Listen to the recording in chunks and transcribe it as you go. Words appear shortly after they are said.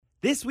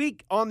This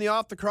week on the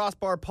Off the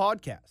Crossbar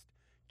podcast,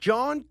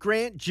 John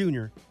Grant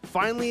Jr.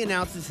 finally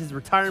announces his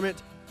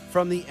retirement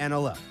from the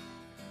NLL.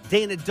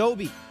 Dana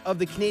Dobie of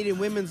the Canadian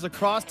women's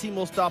lacrosse team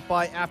will stop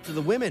by after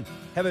the women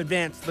have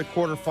advanced to the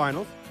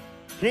quarterfinals.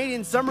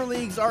 Canadian summer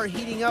leagues are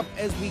heating up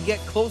as we get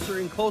closer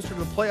and closer to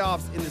the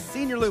playoffs in the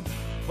senior loop,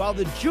 while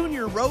the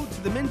junior road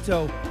to the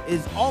Minto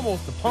is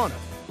almost upon us.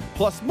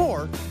 Plus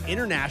more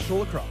international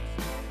lacrosse.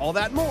 All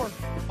that more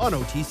on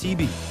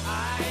OTCB.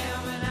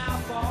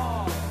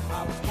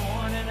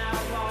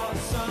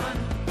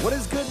 What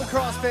is good,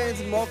 lacrosse fans,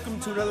 and welcome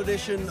to another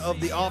edition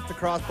of the Off the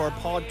Crossbar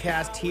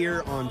podcast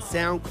here on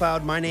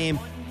SoundCloud. My name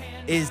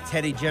is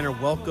Teddy Jenner.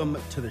 Welcome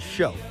to the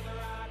show.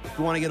 If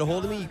you want to get a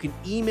hold of me, you can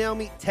email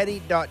me,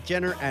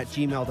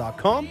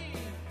 teddy.jenner@gmail.com.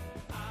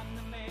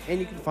 And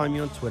you can find me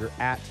on Twitter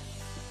at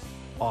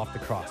Off the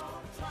Crossbar.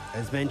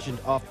 As mentioned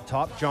off the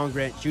top, John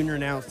Grant Jr.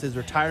 announced his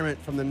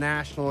retirement from the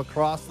National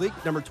Lacrosse League.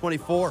 Number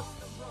 24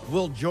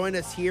 will join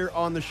us here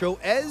on the show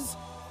as,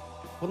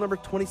 well, number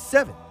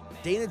 27.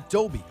 Dana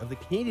Dobie of the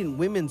Canadian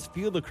women's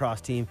field lacrosse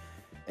team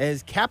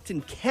as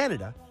Captain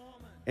Canada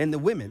and the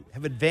women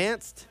have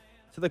advanced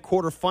to the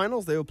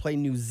quarterfinals. They will play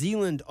New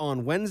Zealand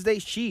on Wednesday.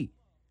 She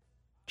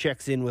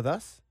checks in with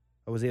us.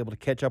 I was able to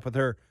catch up with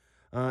her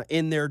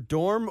in their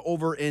dorm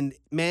over in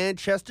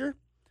Manchester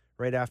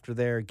right after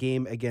their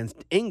game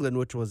against England,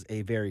 which was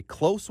a very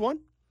close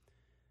one.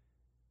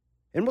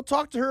 And we'll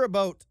talk to her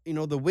about,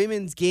 the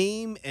women's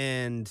game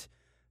and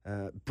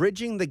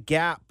bridging the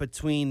gap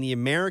between the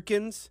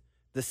Americans,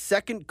 the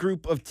second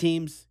group of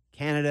teams,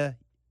 Canada,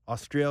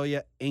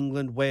 Australia,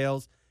 England,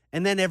 Wales,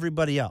 and then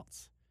everybody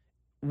else.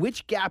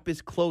 Which gap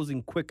is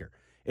closing quicker?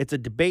 It's a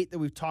debate that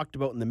we've talked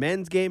about in the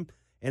men's game,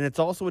 and it's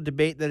also a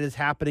debate that is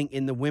happening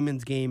in the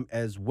women's game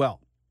as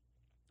well.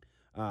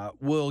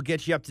 We'll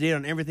get you up to date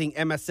on everything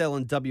MSL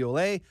and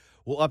WLA.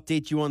 We'll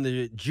update you on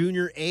the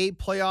Junior A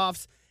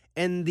playoffs,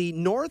 and the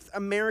North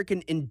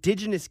American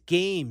Indigenous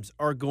Games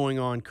are going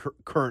on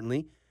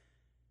currently.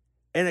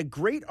 And a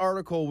great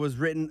article was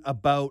written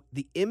about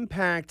the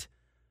impact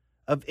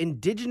of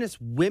Indigenous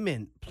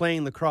women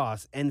playing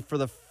lacrosse. And for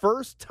the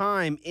first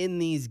time in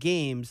these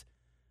games,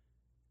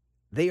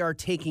 they are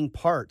taking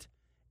part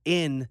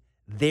in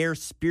their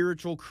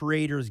spiritual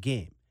creators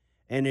game.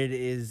 And it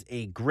is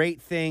a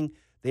great thing.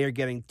 They are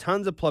getting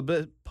tons of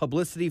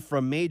publicity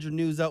from major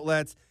news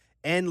outlets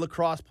and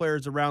lacrosse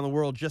players around the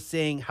world just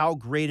saying how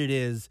great it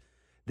is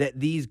that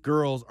these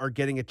girls are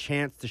getting a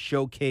chance to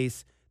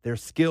showcase their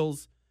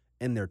skills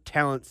and their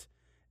talents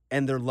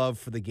and their love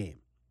for the game.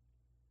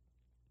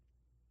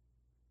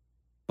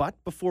 But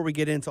before we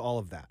get into all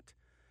of that,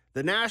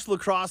 the National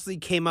Lacrosse League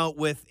came out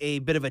with a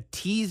bit of a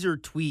teaser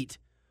tweet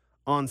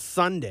on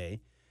Sunday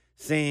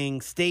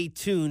saying, stay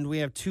tuned, we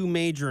have two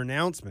major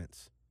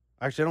announcements.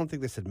 Actually, I don't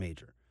think they said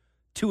major.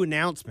 Two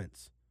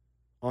announcements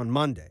on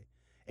Monday.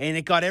 And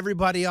it got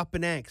everybody up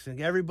in angst. And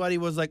everybody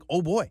was like,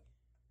 oh boy,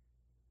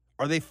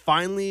 are they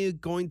finally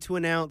going to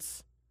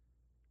announce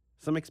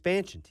some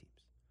expansion teams?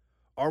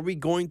 Are we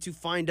going to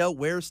find out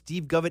where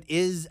Steve Govett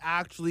is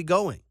actually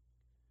going?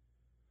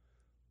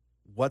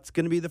 What's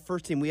going to be the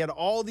first team? We had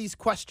all these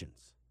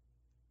questions.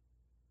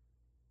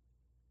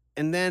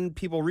 And then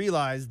people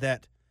realized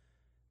that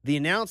the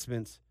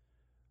announcements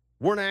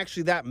weren't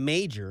actually that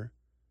major,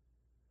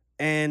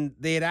 and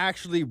they had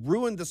actually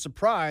ruined the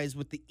surprise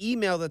with the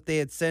email that they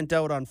had sent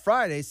out on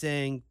Friday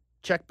saying,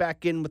 check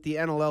back in with the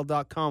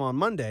NLL.com on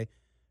Monday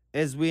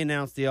as we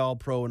announced the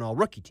All-Pro and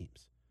All-Rookie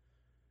teams.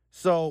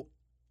 So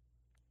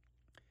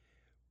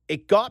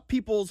it got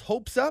people's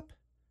hopes up,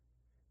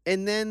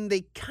 and then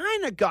they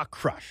kind of got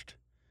crushed.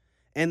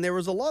 And there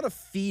was a lot of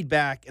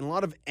feedback and a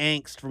lot of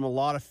angst from a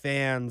lot of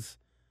fans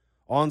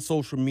on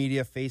social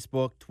media,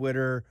 Facebook,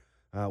 Twitter,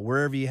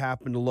 wherever you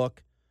happen to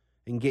look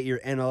and get your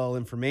NLL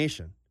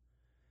information,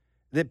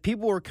 that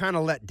people were kind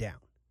of let down.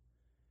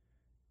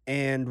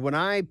 And when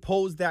I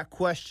posed that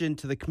question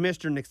to the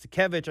commissioner, Nick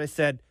Stakevich, I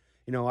said,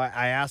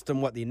 I asked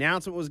him what the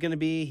announcement was going to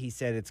be. He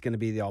said it's going to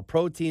be the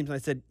All-Pro teams. And I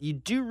said, you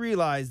do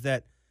realize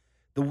that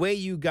the way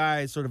you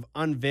guys sort of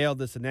unveiled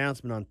this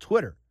announcement on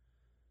Twitter,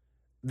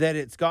 that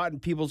it's gotten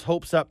people's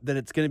hopes up that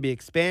it's going to be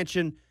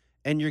expansion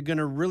and you're going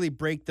to really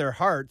break their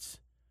hearts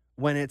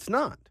when it's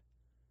not.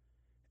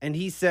 And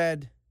he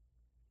said,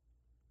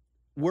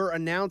 we're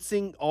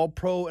announcing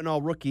All-Pro and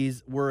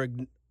All-Rookies. We're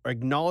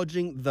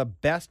acknowledging the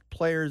best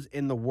players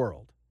in the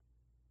world.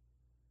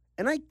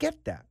 And I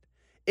get that.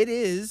 It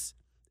is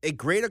a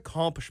great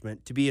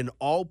accomplishment to be an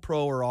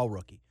All-Pro or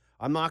All-Rookie.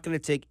 I'm not going to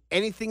take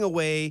anything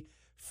away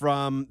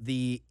from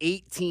the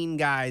 18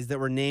 guys that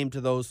were named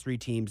to those three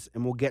teams,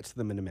 and we'll get to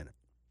them in a minute.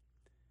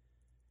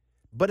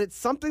 But it's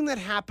something that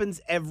happens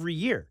every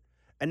year.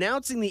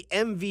 Announcing the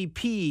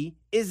MVP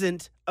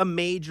isn't a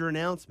major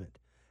announcement.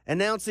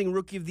 Announcing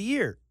Rookie of the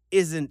Year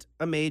isn't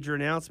a major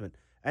announcement.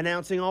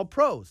 Announcing All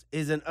Pros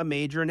isn't a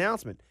major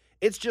announcement.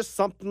 It's just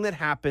something that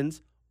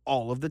happens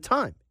all of the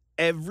time.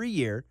 Every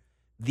year,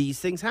 these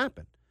things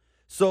happen.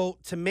 So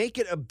to make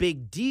it a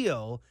big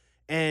deal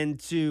and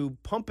to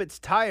pump its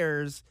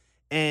tires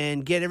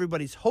and get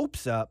everybody's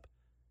hopes up,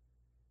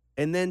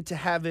 And then to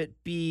have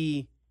it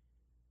be,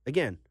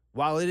 again,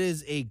 while it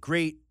is a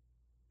great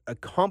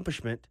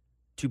accomplishment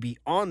to be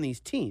on these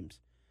teams,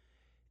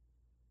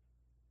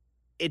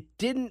 it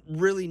didn't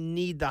really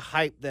need the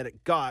hype that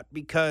it got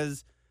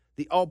because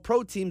the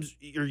All-Pro teams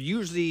are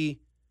usually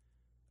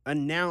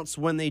announced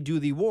when they do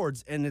the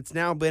awards, and it's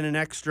now been an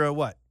extra,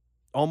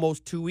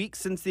 almost 2 weeks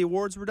since the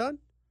awards were done?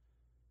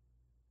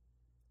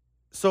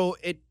 So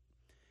it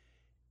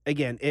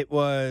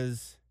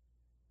was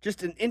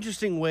just an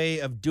interesting way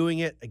of doing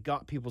it. It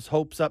got people's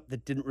hopes up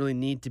that didn't really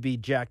need to be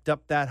jacked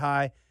up that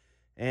high.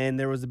 And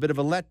there was a bit of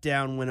a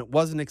letdown when it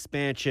was an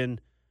expansion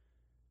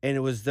and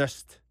it was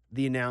just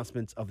the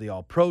announcements of the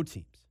All-Pro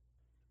teams.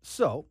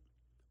 So,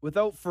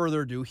 without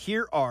further ado,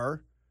 here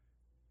are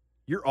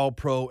your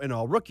All-Pro and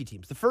All-Rookie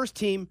teams. The first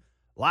team,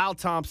 Lyle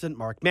Thompson,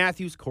 Mark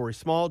Matthews, Corey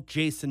Small,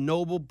 Jason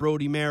Noble,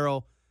 Brody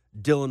Merrill,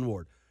 Dylan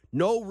Ward.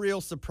 No real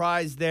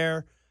surprise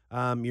there.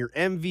 Your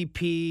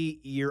MVP,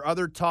 your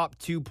other top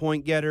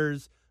 2-point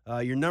getters,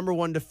 your number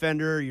one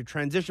defender, your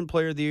transition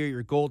player of the year,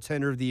 your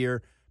goaltender of the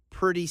year,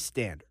 pretty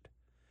standard.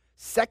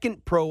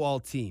 Second Pro All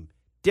team,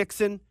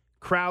 Dixon,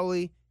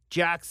 Crowley,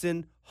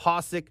 Jackson,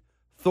 Hossack,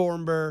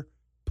 Thornburg,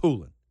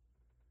 Poulin.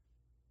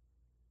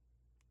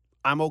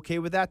 I'm okay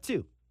with that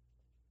too.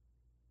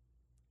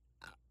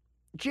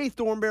 Jay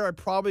Thornburg, I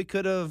probably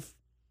could have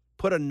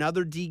put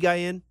another D guy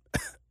in.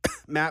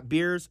 Matt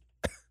Beers,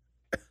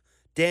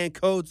 Dan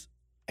Coates,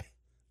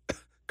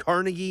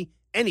 Carnegie,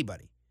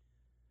 anybody.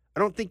 I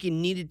don't think you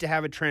needed to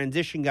have a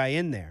transition guy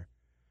in there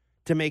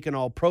to make an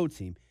All-Pro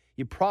team.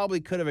 You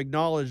probably could have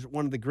acknowledged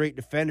one of the great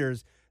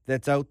defenders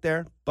that's out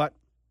there, but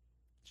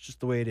it's just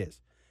the way it is.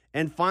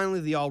 And finally,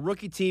 the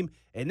All-Rookie team,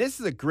 and this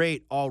is a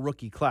great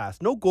All-Rookie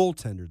class. No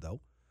goaltender,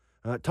 though.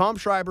 Tom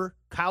Schreiber,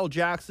 Kyle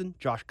Jackson,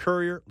 Josh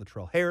Courier,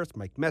 Latrell Harris,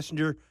 Mike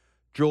Messenger,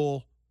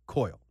 Joel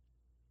Coyle.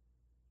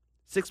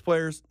 6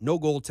 players, no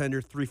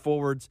goaltender, 3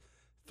 forwards,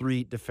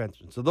 3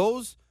 defensemen. So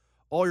those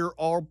are your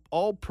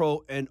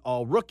all-pro and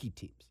all-rookie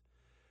teams.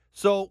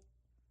 So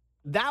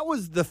that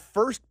was the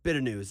first bit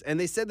of news. And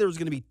they said there was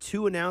going to be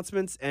 2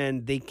 announcements,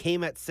 and they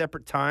came at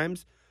separate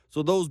times.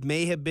 So those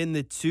may have been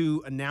the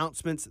 2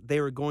 announcements they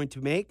were going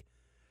to make.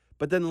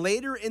 But then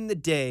later in the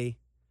day,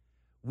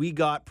 we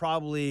got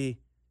probably,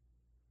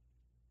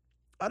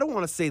 I don't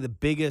want to say the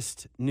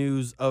biggest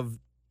news of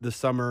the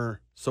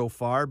summer so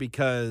far,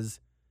 because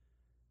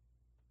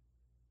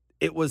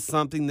it was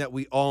something that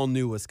we all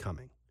knew was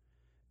coming.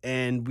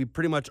 And we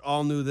pretty much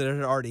all knew that it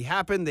had already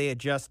happened. They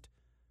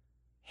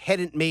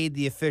hadn't made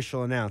the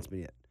official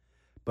announcement yet.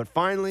 But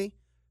finally,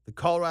 the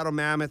Colorado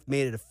Mammoth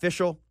made it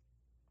official.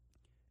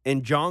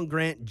 And John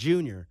Grant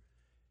Jr.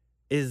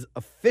 is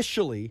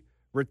officially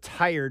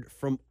retired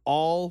from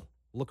all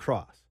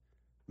lacrosse.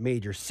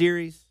 Major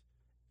Series,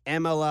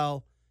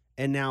 MLL,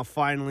 and now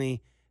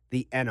finally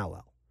the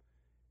NLL.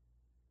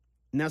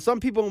 Now, some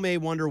people may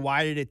wonder,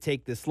 why did it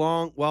take this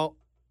long? Well,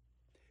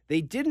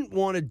 they didn't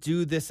want to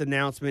do this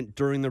announcement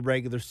during the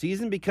regular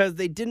season because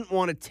they didn't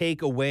want to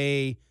take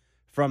away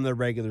from the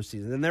regular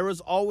season. And there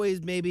was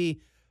always maybe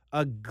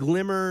a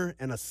glimmer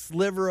and a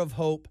sliver of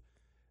hope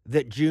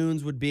that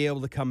Junes would be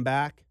able to come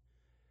back.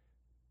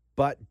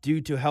 But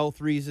due to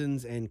health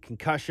reasons and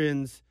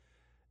concussions,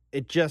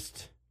 it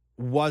just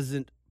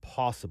wasn't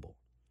possible.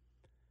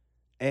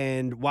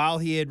 And while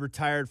he had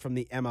retired from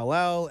the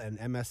MLL and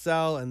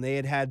MSL and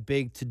they had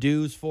big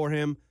to-dos for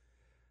him,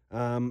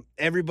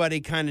 everybody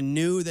kind of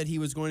knew that he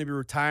was going to be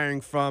retiring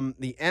from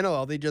the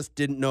NLL. They just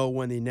didn't know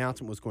when the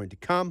announcement was going to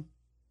come.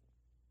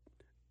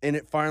 And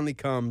it finally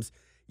comes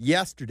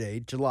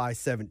yesterday, July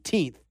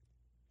 17th.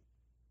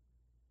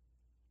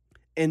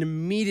 And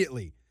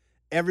immediately,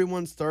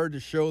 everyone started to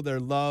show their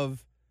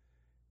love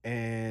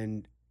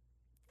and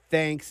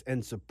thanks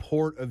and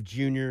support of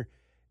Junior.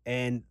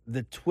 And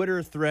the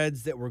Twitter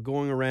threads that were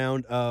going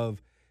around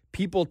of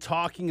people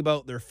talking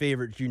about their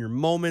favorite Junior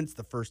moments,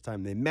 the first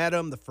time they met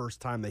him, the first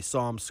time they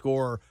saw him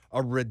score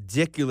a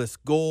ridiculous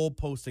goal,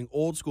 posting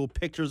old school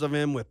pictures of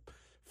him with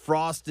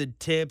frosted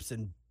tips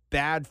and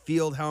bad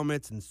field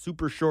helmets and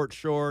super short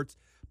shorts,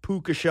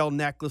 puka shell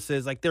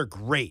necklaces. Like, they're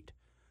great.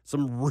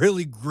 Some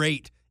really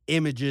great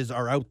images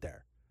are out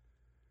there.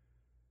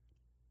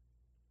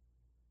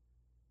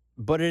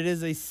 But it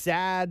is a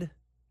sad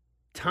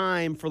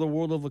time for the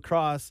world of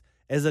lacrosse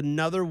as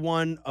another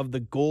one of the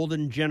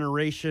golden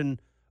generation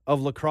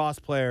of lacrosse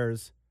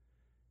players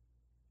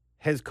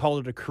has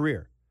called it a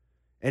career.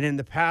 And in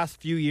the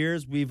past few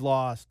years, we've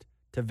lost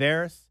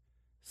Tavares,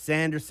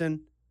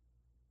 Sanderson,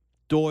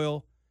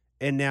 Doyle,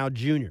 and now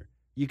Junior.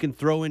 You can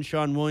throw in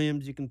Sean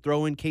Williams. You can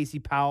throw in Casey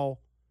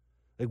Powell.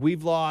 Like,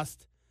 we've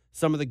lost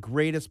some of the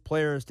greatest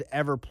players to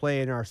ever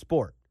play in our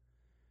sport.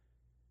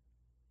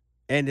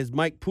 And as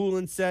Mike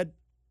Poulin said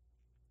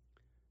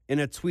in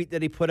a tweet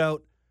that he put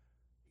out,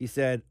 he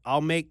said,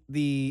 "I'll make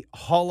the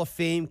Hall of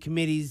Fame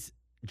committee's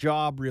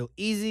job real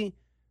easy.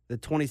 The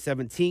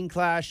 2017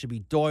 class should be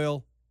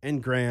Doyle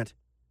and Grant,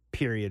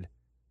 period.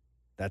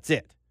 That's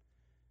it."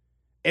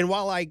 And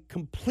while I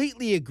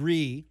completely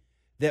agree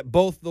that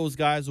both those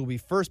guys will be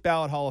first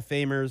ballot Hall of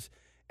Famers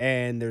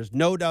And there's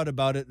no doubt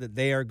about it that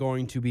they are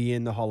going to be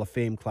in the Hall of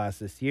Fame class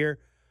this year.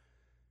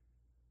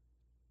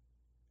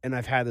 And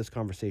I've had this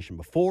conversation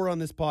before on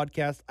this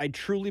podcast. I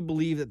truly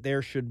believe that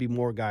there should be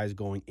more guys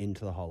going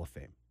into the Hall of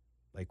Fame.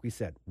 Like we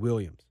said,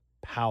 Williams,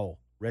 Powell,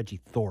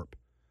 Reggie Thorpe.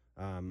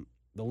 The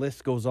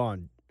list goes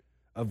on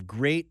of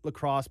great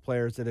lacrosse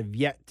players that have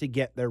yet to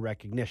get their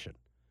recognition.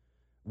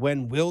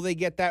 When will they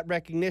get that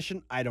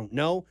recognition? I don't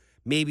know.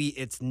 Maybe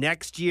it's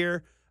next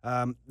year.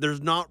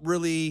 There's not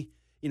really,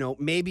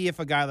 maybe if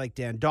a guy like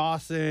Dan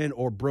Dawson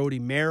or Brody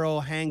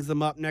Merrill hangs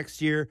them up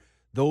next year,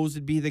 those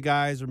would be the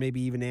guys, or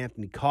maybe even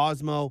Anthony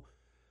Cosmo.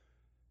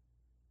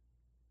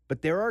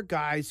 But there are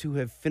guys who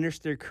have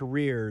finished their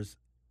careers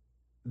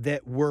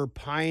that were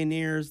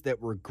pioneers,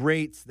 that were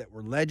greats, that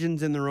were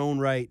legends in their own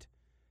right,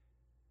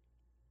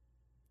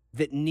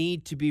 that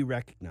need to be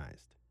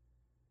recognized.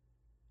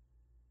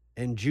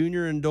 And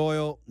Junior and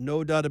Doyle,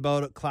 no doubt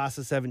about it, class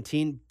of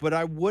 17, but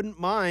I wouldn't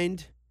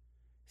mind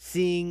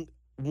seeing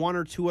one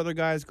or two other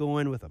guys go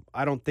in with them.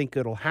 I don't think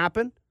it'll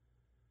happen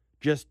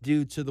just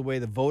due to the way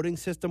the voting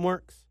system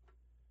works.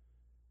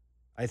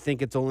 I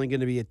think it's only going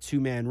to be a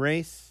two-man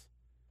race,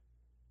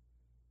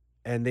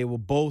 and they will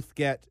both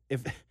get,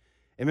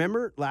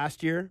 remember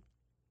last year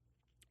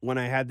when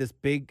I had this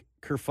big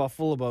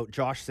kerfuffle about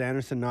Josh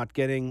Sanderson not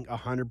getting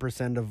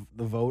 100% of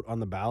the vote on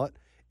the ballot?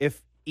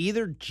 If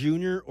either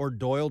Junior or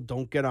Doyle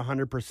don't get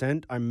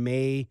 100%, I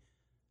may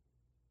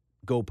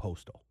go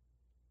postal.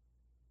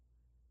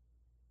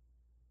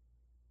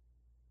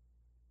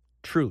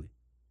 Truly,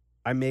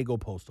 I may go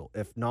postal.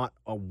 If not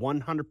a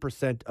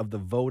 100% of the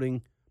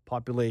voting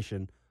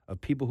population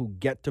of people who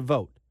get to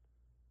vote,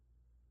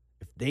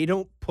 if they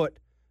don't put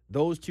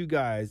those two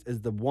guys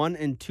as the 1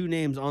 and 2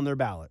 names on their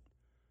ballot,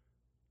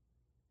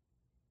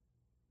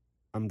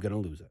 I'm going to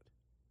lose it.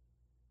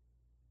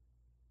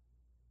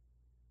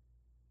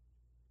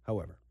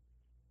 However,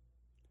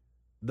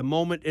 the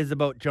moment is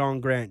about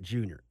John Grant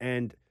Jr.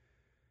 And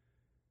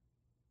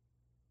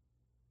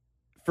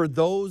for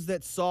those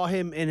that saw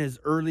him in his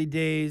early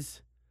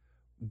days,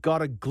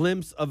 got a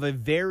glimpse of a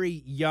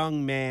very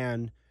young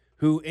man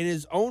who, in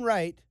his own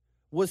right,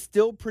 was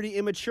still pretty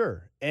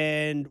immature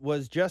and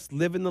was just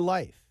living the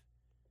life.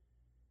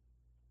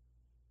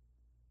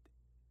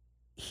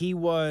 He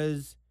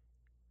was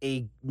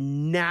a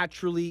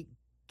naturally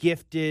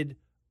gifted,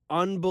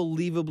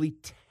 unbelievably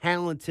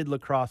talented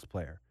lacrosse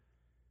player.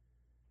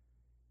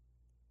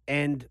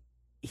 And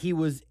he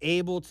was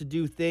able to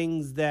do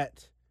things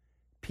that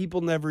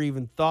people never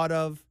even thought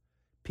of,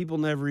 people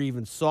never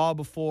even saw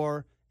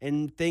before,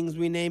 and things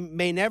we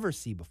may never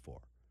see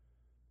before.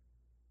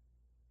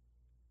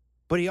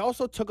 But he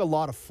also took a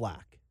lot of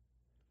flack.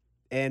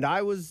 And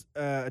I was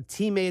a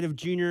teammate of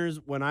Junior's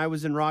when I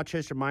was in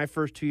Rochester, my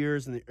first 2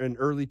 years in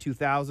early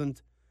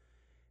 2000s.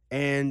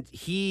 And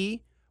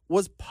he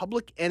was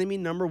public enemy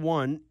number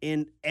one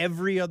in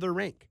every other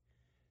rink.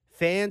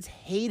 Fans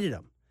hated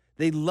him.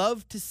 They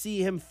loved to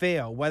see him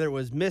fail, whether it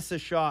was miss a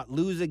shot,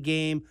 lose a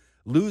game,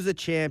 lose a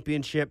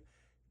championship.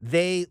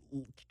 They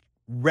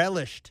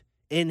relished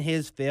in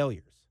his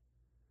failures.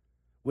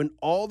 When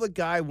all the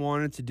guy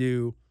wanted to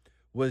do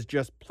was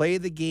just play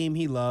the game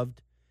he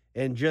loved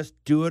and just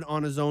do it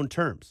on his own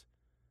terms.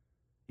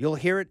 You'll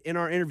hear it in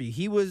our interview.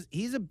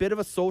 He's a bit of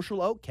a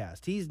social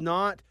outcast. He's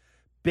not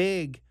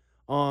big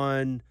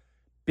on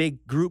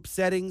big group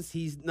settings.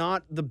 He's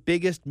not the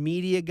biggest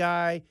media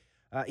guy.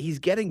 He's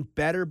getting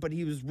better, but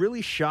he was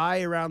really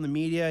shy around the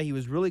media. He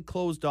was really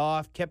closed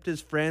off, kept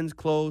his friends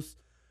close,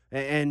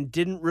 and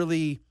didn't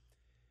really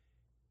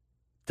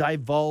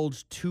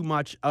divulge too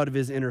much out of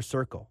his inner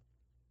circle.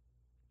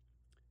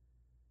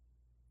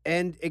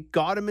 And it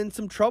got him in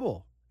some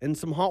trouble and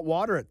some hot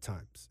water at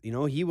times.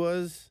 He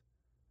was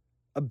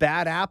a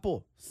bad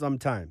apple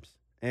sometimes.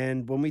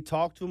 And when we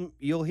talk to him,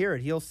 you'll hear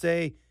it. He'll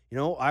say,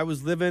 I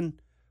was living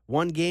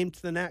one game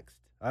to the next.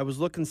 I was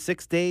looking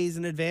 6 days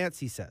in advance,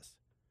 he says.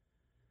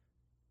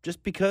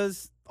 Just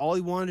because all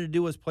he wanted to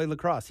do was play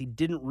lacrosse. He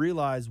didn't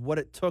realize what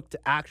it took to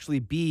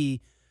actually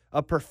be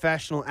a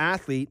professional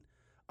athlete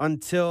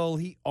until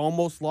he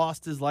almost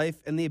lost his life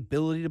and the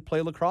ability to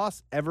play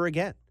lacrosse ever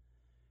again.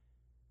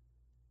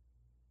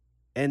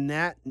 And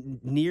that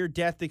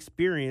near-death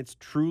experience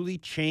truly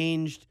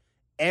changed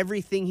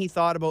everything he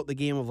thought about the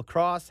game of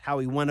lacrosse, how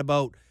he went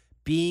about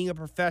being a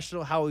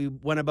professional, how he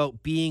went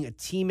about being a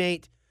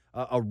teammate,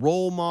 a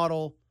role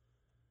model.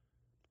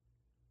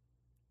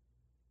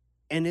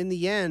 And in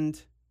the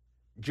end,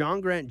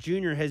 John Grant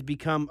Jr. has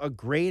become a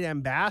great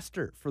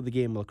ambassador for the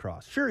game of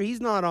lacrosse. Sure,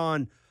 he's not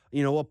on,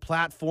 a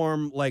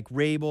platform like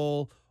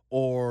Rabel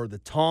or the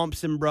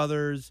Thompson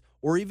brothers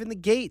or even the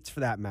Gates for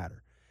that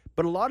matter.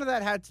 But a lot of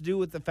that had to do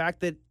with the fact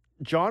that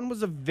John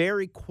was a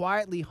very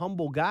quietly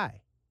humble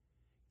guy.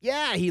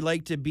 Yeah, he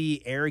liked to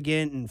be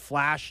arrogant and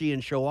flashy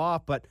and show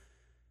off, but,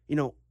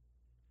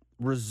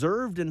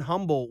 reserved and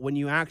humble when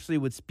you actually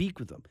would speak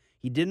with him.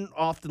 He didn't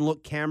often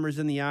look cameras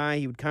in the eye.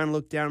 He would kind of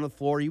look down on the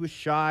floor. He was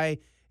shy.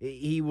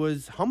 He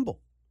was humble.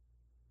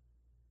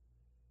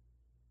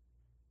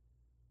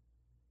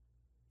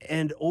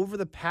 And over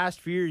the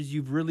past few years,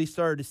 you've really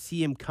started to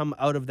see him come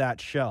out of that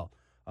shell.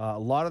 A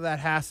lot of that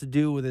has to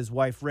do with his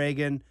wife,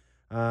 Reagan,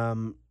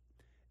 and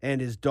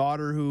his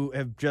daughter, who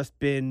have just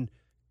been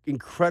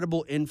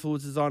incredible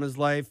influences on his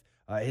life.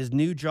 His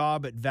new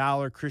job at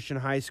Valor Christian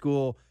High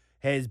School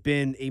has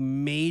been a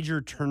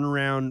major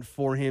turnaround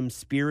for him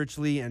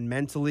spiritually and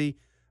mentally.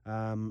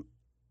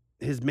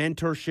 His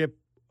mentorship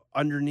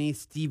underneath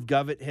Steve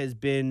Govett has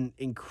been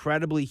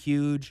incredibly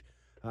huge,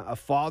 a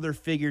father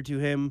figure to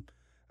him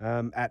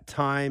at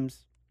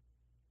times.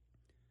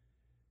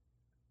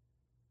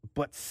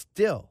 But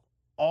still,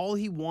 all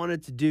he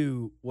wanted to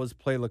do was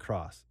play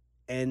lacrosse.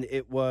 And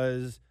it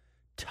was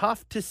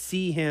tough to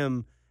see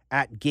him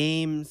at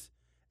games,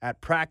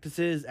 at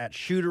practices, at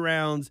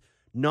shoot-arounds,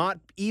 not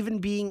even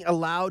being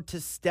allowed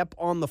to step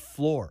on the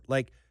floor.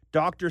 Like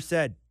doctor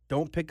said,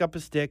 don't pick up a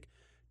stick,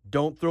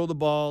 don't throw the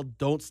ball,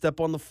 don't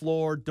step on the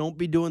floor, don't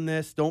be doing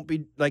this, don't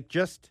be like,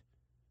 just,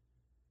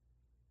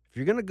 if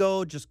you're going to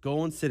go, just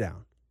go and sit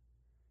down,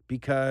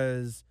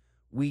 because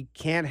we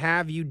can't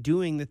have you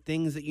doing the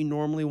things that you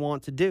normally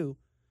want to do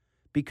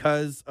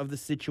because of the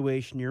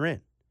situation you're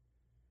in.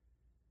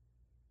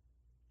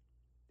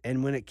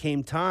 And when it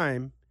came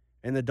time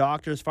and the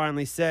doctors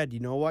finally said, you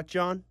know what,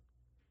 John?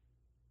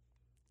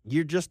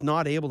 You're just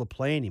not able to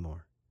play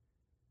anymore.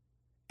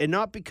 And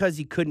not because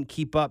he couldn't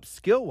keep up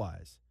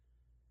skill-wise.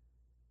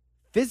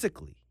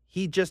 Physically,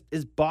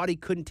 his body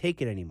couldn't take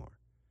it anymore.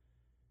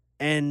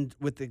 And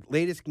with the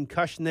latest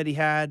concussion that he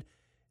had,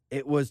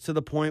 it was to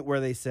the point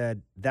where they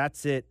said,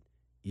 that's it,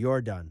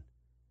 you're done.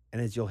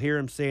 And as you'll hear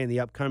him say in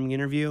the upcoming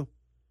interview,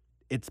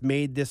 it's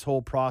made this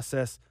whole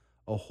process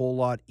a whole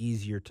lot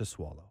easier to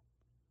swallow.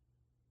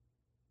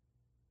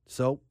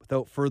 So,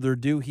 without further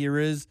ado, here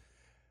is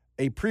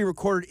a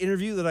pre-recorded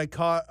interview that I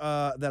caught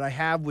that I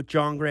have with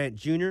John Grant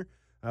Jr.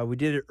 We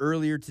did it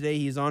earlier today.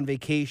 He's on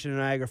vacation in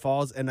Niagara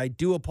Falls, and I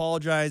do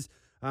apologize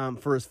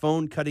for his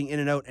phone cutting in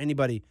and out.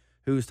 Anybody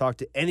who's talked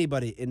to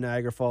anybody in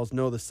Niagara Falls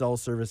know the cell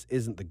service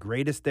isn't the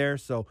greatest there,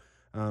 so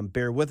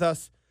bear with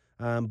us.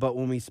 But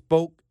when we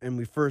spoke and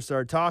we first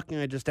started talking,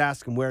 I just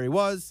asked him where he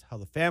was, how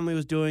the family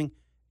was doing,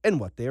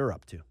 and what they were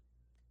up to.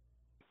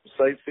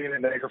 Sightseeing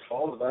in Niagara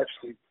Falls. I've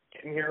actually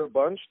been here a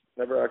bunch.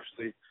 Never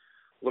actually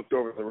looked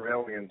over the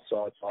railing and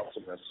saw its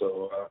awesomeness.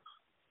 So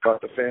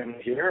got the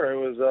family here. It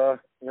was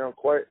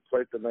quite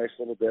the nice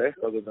little day,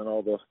 other than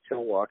all the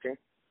hill walking.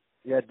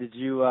 Yeah, did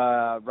you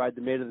ride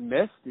the Maid of the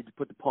Mist? Did you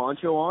put the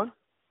poncho on?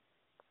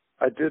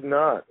 I did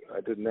not.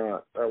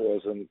 That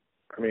wasn't.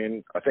 I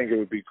mean, I think it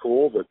would be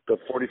cool, but the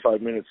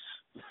 45 minutes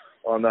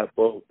on that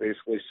boat,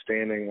 basically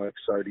standing like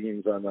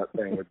sardines on that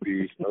thing, would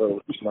be a little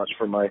too much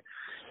for my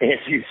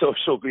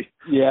anti-social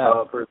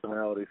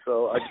personality.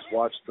 So I just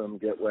watched them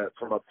get wet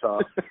from up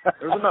top.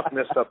 There was enough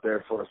mist up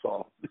there for us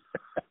all.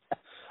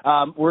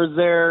 Was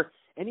there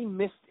any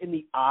mist in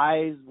the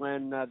eyes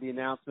when the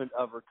announcement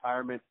of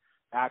retirement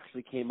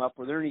actually came up?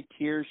 Were there any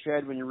tears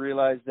shed when you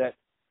realized that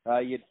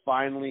you'd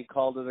finally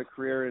called it a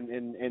career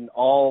in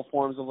all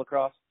forms of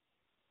lacrosse?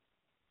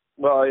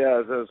 Well, yeah,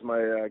 as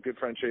my good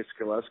friend Chase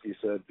Skaleski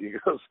said, he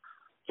goes,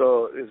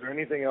 so is there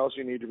anything else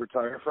you need to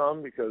retire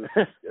from? Because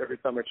every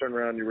time I turn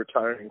around, you're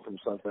retiring from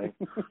something.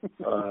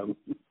 But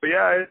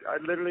yeah,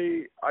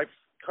 I've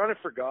kind of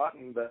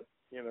forgotten that,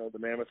 the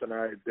Mammoth and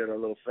I did our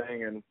little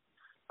thing, and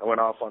I went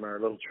off on our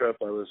little trip.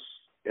 I was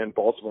in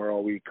Baltimore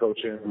all week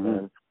coaching, and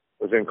then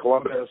was in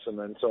Columbus, and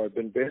then so I've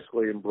been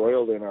basically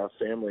embroiled in our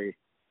family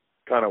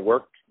kind of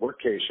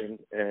workcation,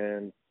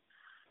 and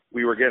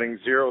we were getting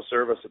zero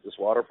service at this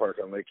water park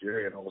on Lake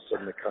Erie, and all of a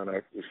sudden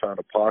we found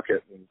a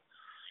pocket, and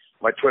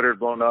my Twitter had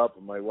blown up,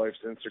 and my wife's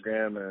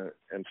Instagram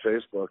and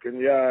Facebook,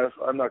 and yeah,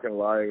 I'm not going to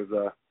lie, it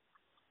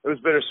was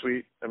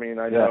bittersweet. I mean,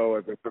 I know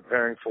I've been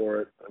preparing for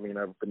it. I mean,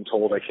 I've been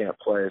told I can't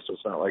play, so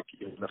it's not like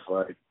even if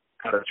I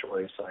had a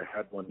choice, I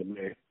had one to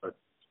make, but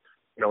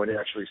when you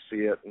actually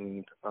see it,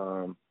 and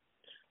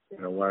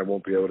when I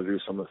won't be able to do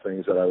some of the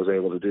things that I was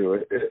able to do,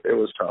 it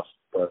was tough.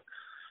 But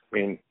I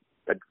mean,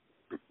 I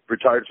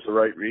retired for the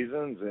right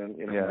reasons, and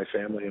my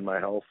family and my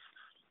health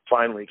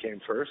finally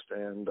came first,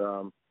 and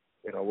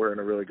we're in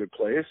a really good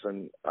place,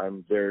 and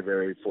I'm very,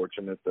 very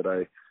fortunate that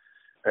I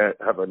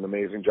have an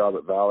amazing job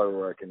at Valor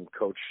where I can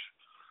coach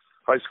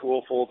high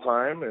school full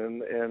time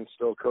and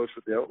still coach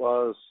with the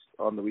Outlaws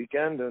on the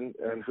weekend, and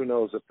who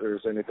knows if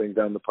there's anything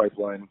down the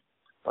pipeline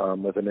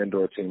with an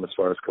indoor team as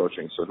far as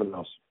coaching. So who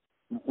knows?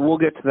 We'll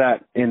get to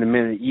that in a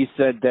minute. You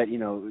said that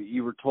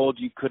you were told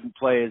you couldn't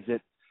play. Is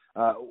it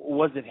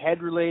was it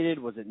head related?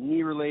 Was it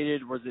knee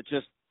related? Was it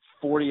just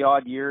 40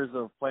 odd years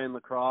of playing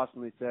lacrosse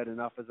and they said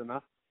enough is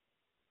enough?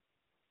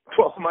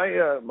 Well,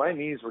 my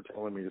knees were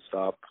telling me to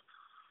stop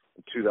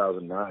in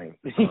 2009.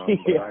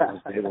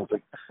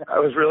 I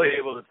was really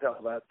able to tell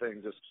that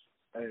thing just.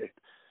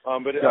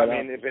 But I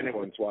mean, if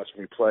anyone's watched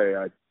me play,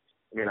 I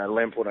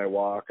limp when I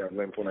walk, I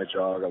limp when I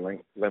jog, I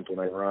limp when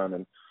I run,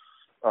 and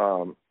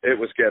it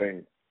was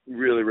getting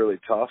really, really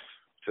tough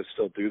to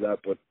still do that.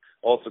 But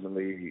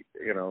ultimately,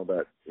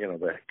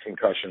 that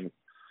concussion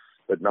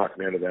that knocked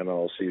me out of the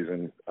NL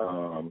season,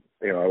 I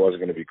wasn't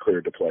going to be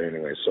cleared to play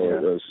anyway. So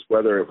it was,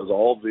 whether it was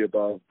all of the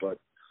above, but,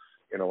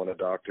 when a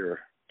doctor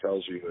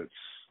tells you it's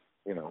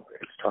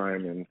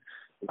time and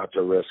not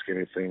to risk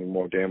anything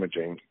more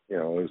damaging, it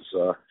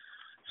was,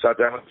 sat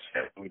down with the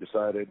family and we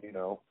decided,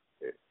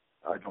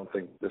 I don't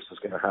think this is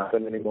going to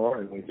happen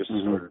anymore. And we just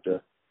started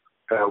to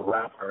kind of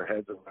wrap our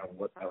heads around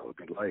what that would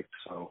be like.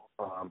 So,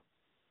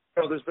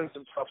 there's been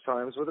some tough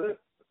times with it.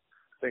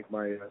 I think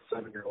my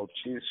 7-year-old,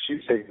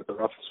 she's taking it the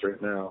roughest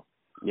right now.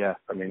 Yeah.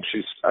 I mean,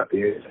 she's at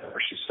the age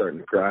where she's starting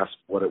to grasp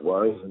what it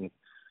was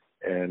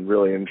and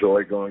really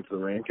enjoy going to the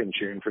rink and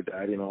cheering for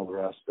Daddy and all the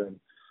rest. And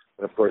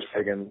of course,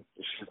 Megan,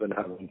 she's been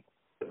having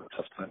a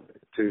tough time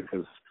too,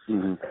 because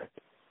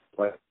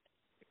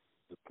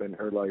it's been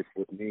her life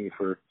with me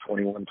for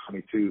 21,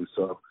 22.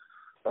 So,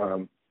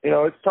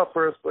 it's tough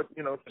for us, but,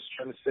 just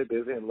trying to stay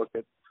busy and look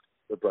at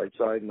the bright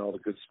side and all the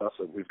good stuff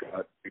that we've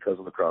got because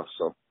of lacrosse.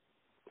 So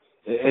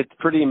it's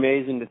pretty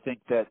amazing to think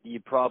that you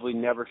probably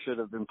never should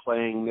have been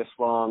playing this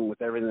long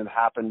with everything that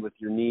happened with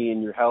your knee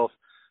and your health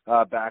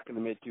back in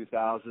the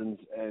mid-2000s,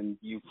 and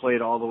you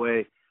played all the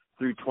way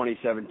through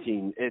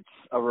 2017. It's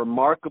a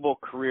remarkable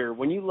career.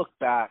 When you look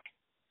back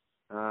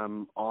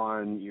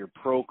on your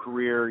pro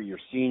career, your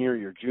senior,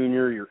 your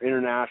junior, your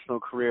international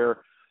career,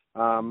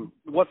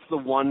 what's the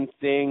one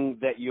thing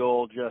that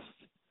you'll just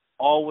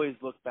always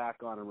look back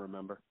on and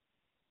remember?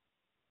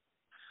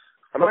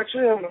 I'm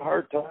actually having a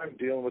hard time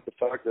dealing with the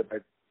fact that I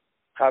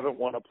haven't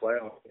won a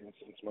playoff game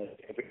since my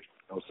championship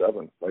in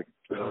 07. Like,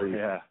 really,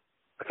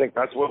 I think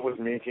that's what was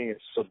making it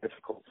so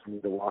difficult for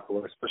me to walk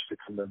away, especially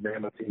from the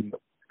Mammoth team.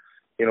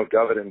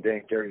 Govett and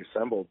Dan Gary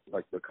assembled,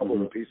 like the couple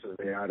of the pieces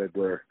they added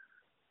were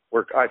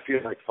I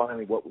feel like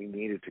finally what we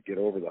needed to get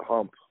over the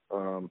hump.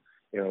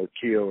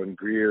 Keogh and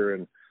Greer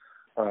and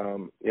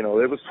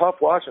it was tough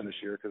watching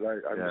this year because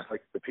I was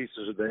like, the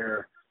pieces are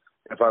there.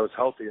 If I was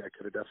healthy, I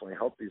could have definitely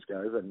helped these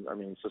guys. And I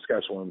mean,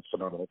 Saskatchewan's a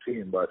phenomenal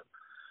team, but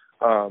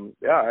I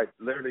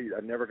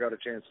never got a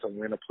chance to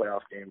win a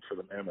playoff game for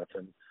the Mammoth.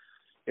 And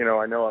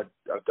I know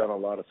I've done a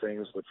lot of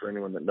things, but for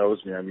anyone that knows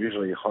me, I'm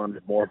usually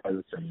haunted more by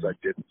the things I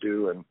didn't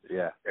do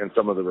and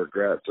some of the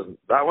regrets. And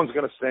that one's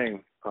gonna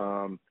sting.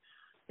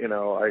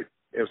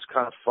 It was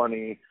kind of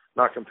funny,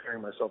 not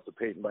comparing myself to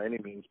Peyton by any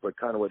means, but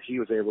kind of what he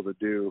was able to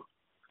do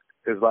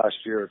his last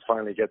year,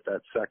 finally get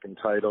that second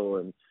title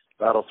and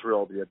battle through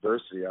all the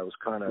adversity. I was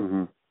kind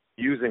of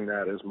using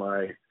that as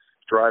my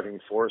driving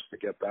force to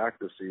get back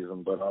this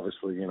season, but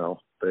obviously,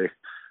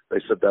 they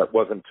said that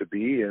wasn't to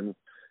be, and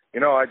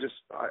I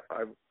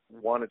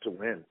wanted to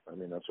win. I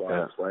mean, that's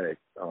why I play.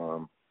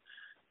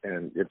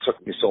 And it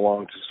took me so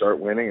long to start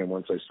winning, and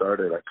once I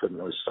started, I couldn't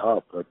really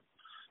stop. But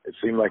it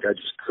seemed like I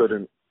just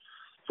couldn't.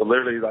 So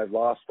literally, I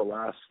lost the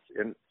last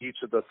in each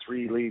of the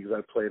 3 leagues I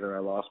played, and I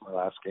lost my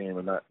last game,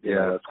 and that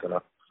that's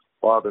gonna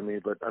bother me.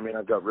 But I mean,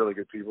 I've got really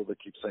good people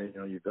that keep saying,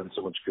 you've done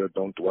so much good.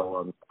 Don't dwell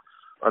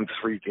on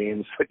 3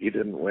 games that you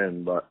didn't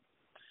win. But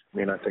I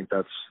mean, I think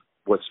that's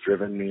what's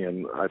driven me,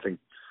 and I think,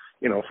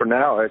 for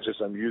now,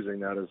 I'm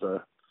using that as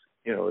a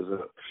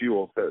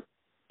fuel to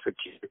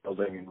keep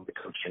building and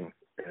coaching,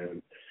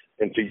 and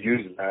to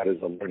use that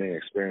as a learning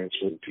experience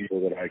for the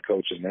people that I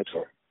coach and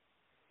mentor.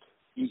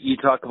 You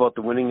talk about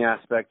the winning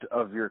aspect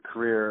of your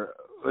career.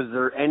 Was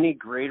there any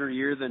greater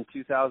year than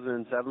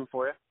 2007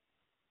 for you?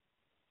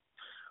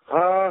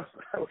 I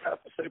would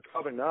have to say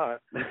probably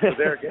not. But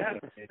there again,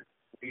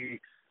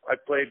 I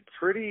played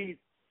pretty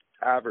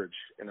average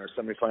in our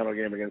semifinal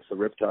game against the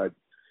Riptide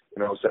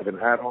in 07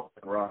 at home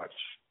in Roch,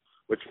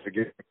 which was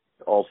again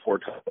all 4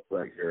 times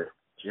that year.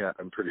 Yeah,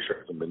 I'm pretty sure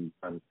it hasn't been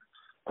done.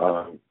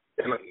 And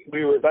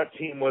that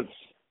team was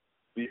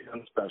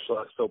beyond special.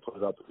 I still put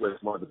it up with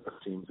one of the best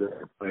teams that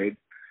ever played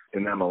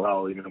in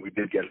MLL. We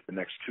did get it the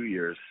next 2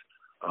 years.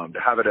 To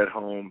have it at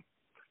home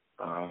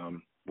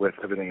with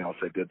everything else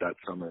I did that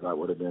summer, that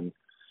would have been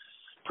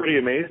pretty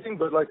amazing.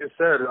 But like I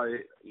said,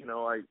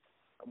 I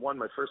won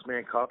my first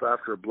Man Cup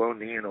after a blown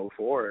knee in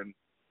 04, and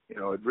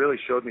it really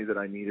showed me that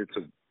I needed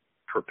to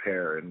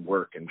prepare and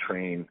work and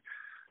train,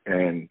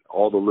 and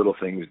all the little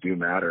things do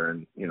matter,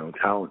 and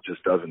talent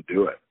just doesn't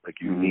do it. Like,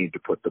 you need to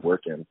put the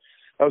work in.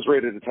 I was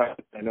right at the time.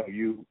 I know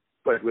you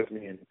played with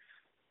me, and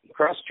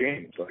lacrosse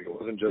changed. Like, it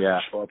wasn't just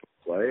show up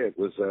and play. It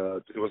was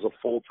a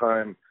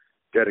full-time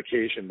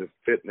dedication to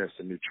fitness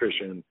and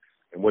nutrition,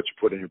 and what you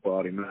put in your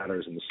body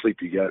matters, and the sleep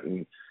you get,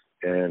 and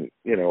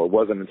it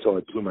wasn't until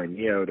I blew my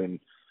knee out and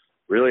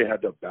really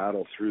had to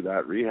battle through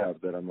that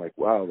rehab that I'm like,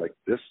 wow, like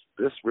this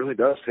really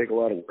does take a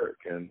lot of work,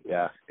 and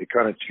it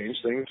kind of changed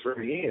things for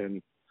me,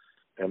 and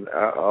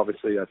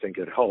obviously I think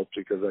it helped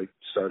because I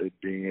started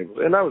being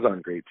able, and I was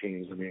on great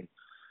teams. I mean,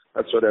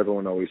 that's what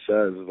everyone always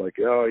says, is like,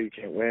 oh, you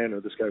can't win,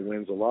 or this guy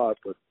wins a lot,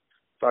 but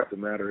the fact of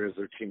the matter is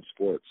they're team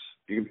sports.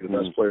 You can be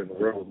the best player in the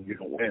world and you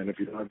don't win if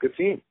you don't have a good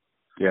team.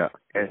 Yeah.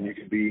 And you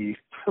can be,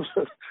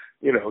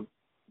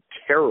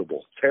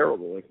 terrible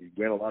if you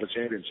win a lot of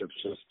championships,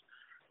 just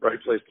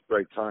right place at the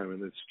right time.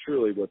 And it's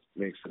truly what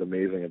makes it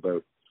amazing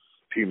about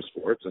team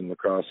sports and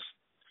lacrosse.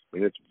 I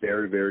mean, it's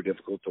very, very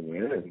difficult to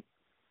win, and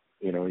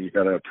you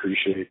got to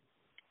appreciate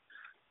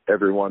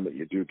every one that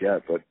you do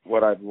get. But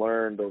what I've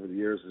learned over the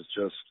years is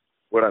just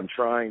what I'm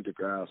trying to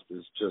grasp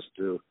is just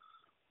to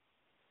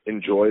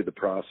enjoy the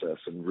process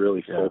and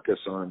really focus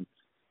on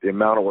the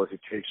amount of work it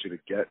takes you to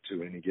get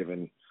to any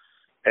given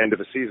end of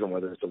a season,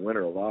 whether it's a win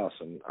or a loss.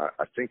 And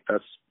I think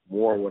that's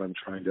more what I'm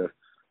trying to,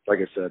 like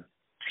I said,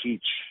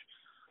 teach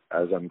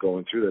as I'm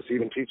going through this,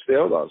 even teach the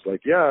Outlaws.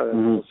 Like,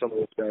 some of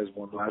those guys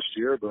won last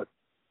year, but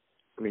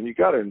I mean, you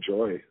got to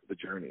enjoy the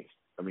journey.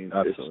 I mean,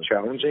 Absolutely. It's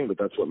challenging, but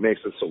that's what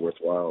makes it so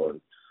worthwhile.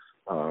 And,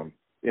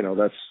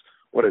 that's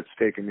what it's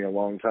taken me a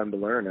long time to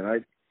learn. And I,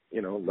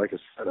 like I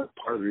said,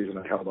 part of the reason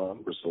I held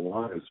on for so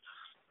long is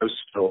I was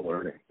still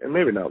learning, and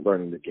maybe not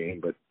learning the game,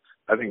 but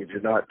I think if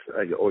you're not,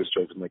 I always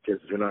joke with my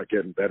kids, if you're not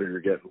getting better, you're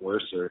getting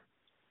worse.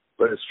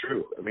 But it's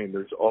true. I mean,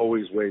 there's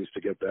always ways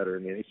to get better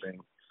in anything.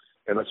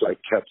 And that's what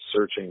I kept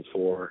searching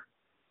for.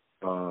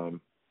 I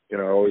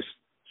always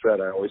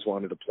said I always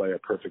wanted to play a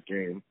perfect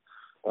game,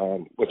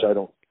 which I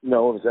don't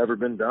know has ever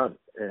been done.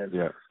 And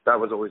that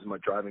was always my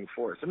driving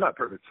force. And not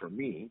perfect for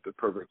me, but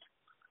perfect.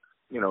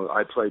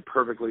 I played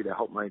perfectly to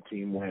help my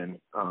team win.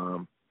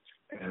 And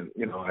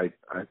I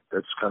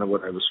that's kind of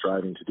what I was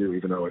striving to do,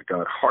 even though it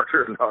got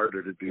harder and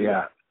harder to do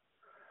that.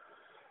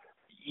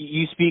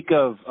 You speak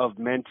of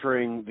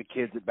mentoring the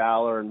kids at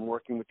Ballard and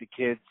working with the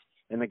kids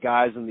and the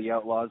guys in the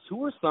Outlaws. Who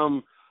were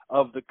some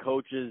of the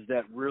coaches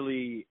that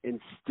really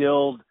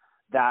instilled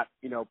that,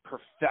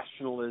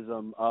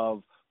 professionalism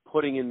of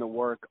putting in the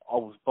work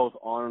both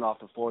on and off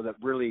the floor that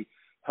really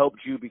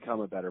helped you become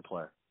a better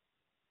player?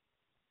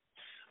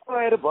 Well,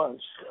 I had a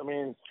bunch. I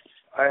mean,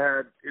 I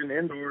had in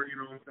indoor,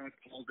 that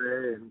Paul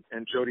Day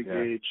and Jody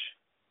Gage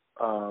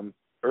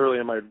early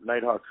in my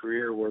Nighthawk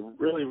career were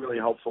really, really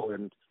helpful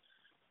in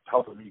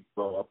helping me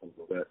grow up a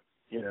little bit,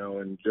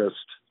 and just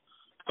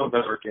put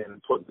the work in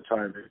and put the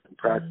time in and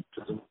practice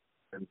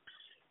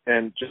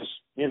and just,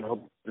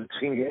 the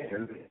team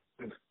game.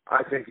 And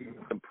I think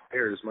even the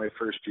players my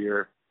first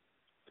year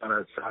kind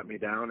of sat me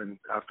down, and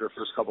after the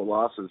first couple of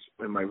losses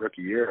in my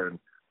rookie year, and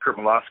Kurt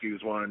Malofsky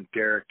was one,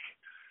 Dwayne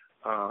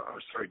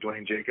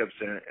Jacobs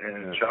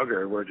and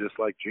Chugger were just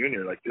like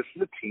junior, like this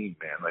is a team,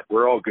 man. Like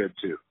we're all good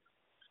too.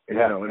 And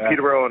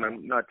Peterborough, and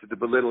I'm not to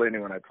belittle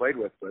anyone I played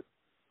with, but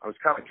I was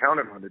kind of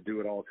counted on to do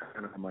it all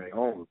kind of on my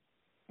own.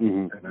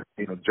 Mm-hmm.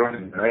 And,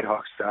 joining the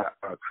Nighthawks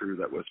crew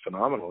that was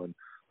phenomenal. And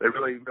they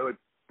really, really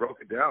broke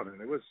it down.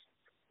 And it was,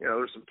 there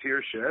was some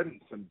tears shed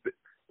and some,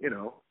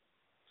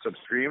 some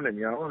screaming and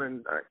yelling.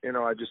 And,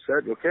 I just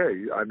said,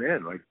 okay, I'm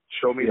in. Like,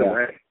 show me the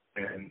way.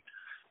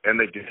 And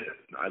they did.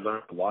 I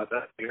learned a lot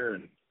that year.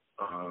 And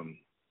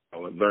I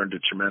learned a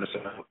tremendous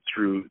amount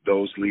through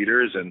those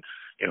leaders. And,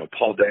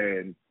 Paul Day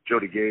and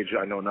Jody Gage,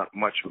 I know not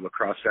much of a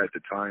lacrosse guy at the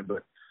time,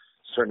 but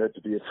turned out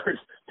to be a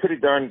pretty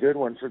darn good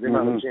one for the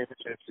amount of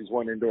championships he's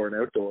won indoor and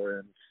outdoor.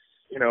 And,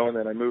 and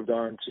then I moved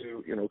on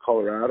to,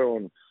 Colorado.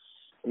 And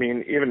I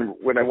mean, even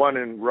when I won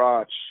in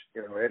Roch,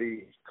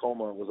 Eddie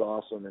Coma was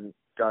awesome, and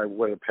guy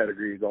with a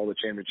pedigree, all the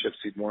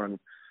championships he'd won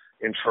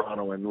in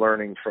Toronto, and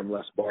learning from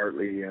Les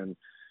Bartley. And,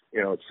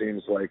 it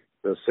seems like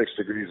the 6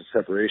 degrees of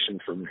separation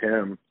from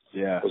him,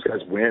 those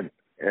guys win.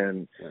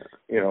 And,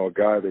 a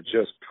guy that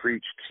just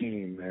preached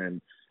team,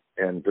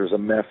 and there's a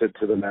method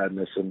to the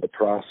madness and the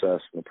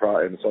process, and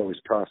it's always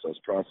process.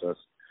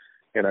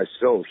 And I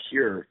still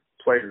hear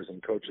players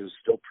and coaches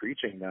still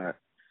preaching that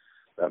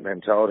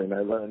mentality, and I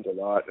learned a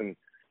lot. And,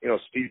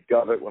 Steve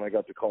Govett, when I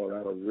got to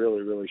Colorado,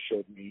 really, really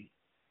showed me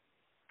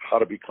how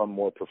to become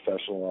more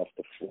professional off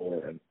the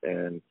floor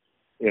and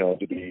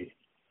to be,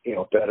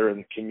 better in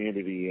the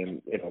community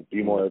and,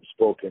 be more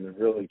outspoken and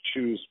really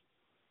choose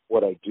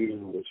what I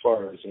do as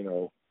far as,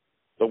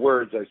 the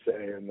words I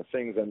say and the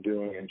things I'm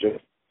doing, and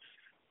just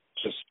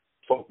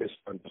focused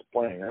on just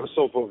playing. I was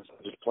so focused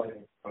on just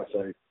playing. I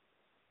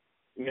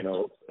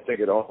think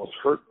it almost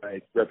hurt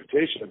my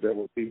reputation a bit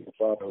where people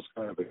thought I was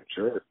kind of a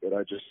jerk, but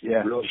I just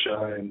really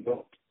shy and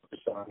don't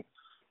focus on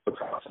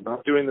lacrosse. I'm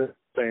not doing the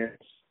things,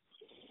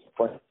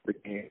 playing the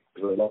game,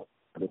 because I love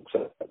it.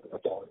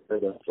 That's all I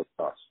heard of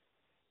lacrosse.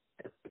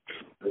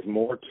 There's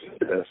more to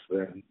this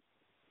than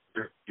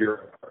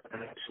your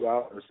 2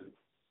 hours and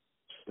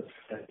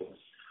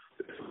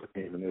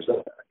there's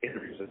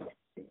interviews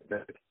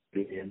that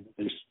and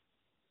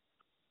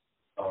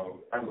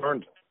I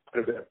learned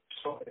quite a bit.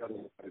 So many other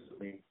guys. I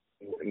mean,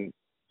 in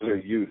their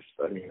youth,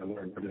 I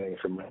learned everything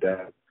from my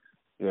dad.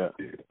 Yeah.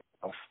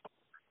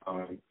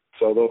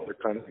 So those are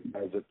kind of the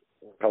guys that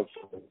were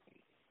helpful.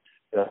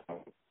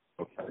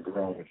 Kind of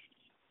growing.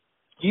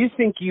 Do you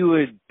think you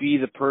would be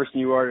the person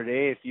you are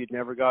today if you'd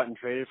never gotten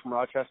traded from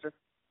Rochester?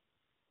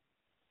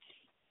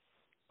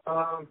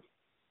 No,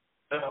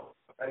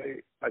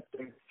 I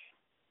think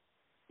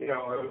I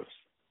was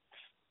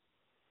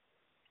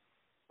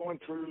going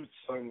through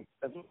some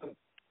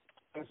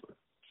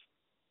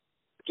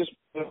just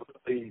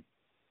really,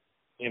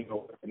 I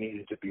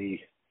needed to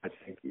be, I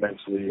think,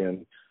 mentally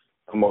and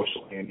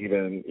emotionally and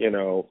even,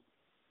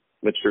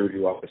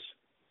 maturity-wise.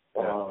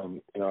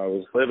 I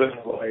was living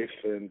a life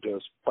and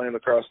just playing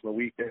lacrosse on the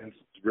weekends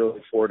really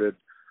afforded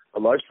a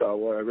lifestyle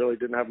where I really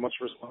didn't have much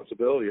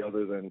responsibility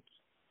other than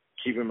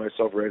keeping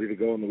myself ready to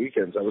go on the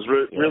weekends. I was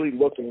really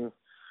looking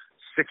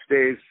 6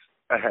 days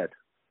ahead.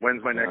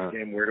 When's my next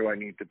game? Where do I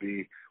need to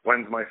be?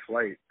 When's my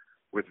flight?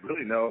 With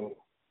really no,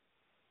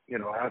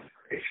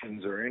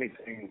 aspirations or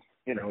anything.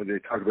 They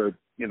talk about,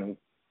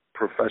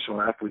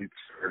 professional athletes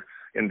are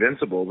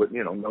invincible, but,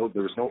 no,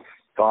 there was no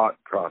thought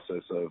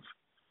process of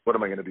what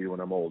am I going to be when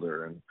I'm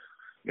older, and,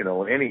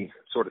 any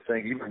sort of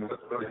thing, even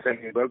really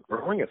thinking about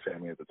growing a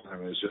family at the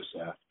time. It was just,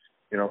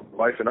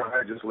 wife and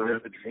I just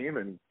lived the dream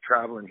and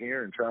traveling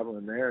here and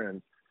traveling there.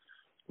 And,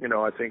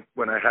 I think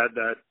when I had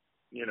that,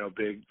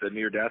 the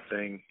near-death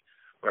thing,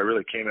 I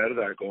really came out of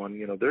that going,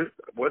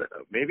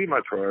 maybe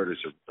my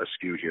priorities are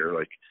askew here.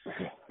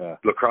 Like,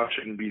 lacrosse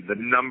shouldn't be the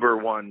number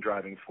one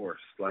driving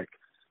force. Like,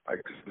 I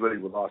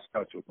completely lost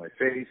touch with my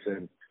faith,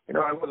 and,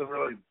 I wasn't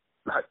really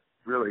that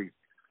really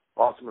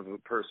awesome of a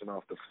person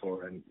off the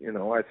floor. And,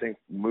 I think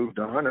moved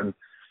on and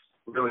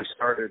really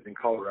started in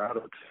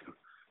Colorado to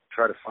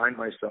try to find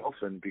myself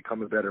and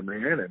become a better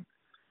man and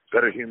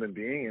better human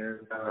being.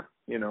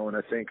 And, and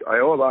I think I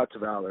owe a lot to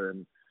Valor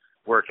and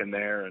working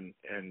there and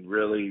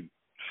really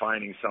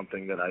finding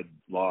something that I'd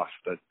lost.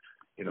 But,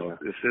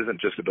 this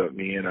isn't just about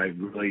me. And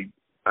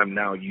I'm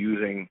now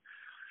using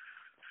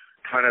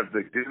kind of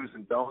the do's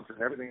and don'ts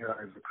and everything that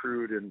I've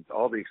accrued and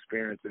all the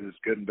experiences,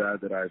 good and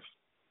bad, that I've,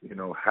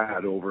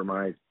 had over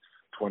my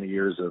 20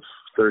 years of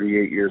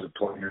 38 years of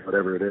 20 years,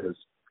 whatever it is,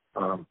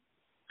 to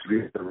be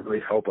able to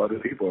really help other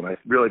people. And I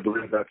really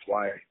believe that's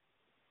why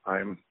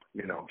I'm,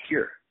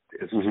 here,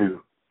 is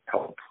to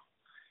help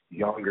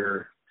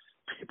younger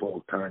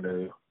people kind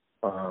of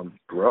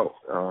grow.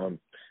 And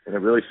it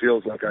really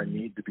feels like I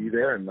need to be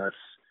there. And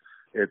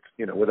it's,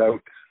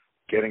 without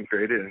getting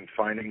creative and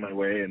finding my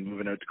way and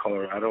moving out to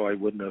Colorado, I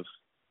wouldn't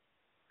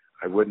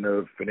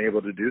have been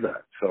able to do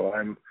that. So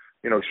I'm,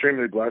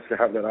 extremely blessed to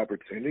have that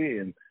opportunity,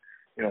 and,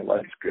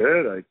 life's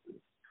good.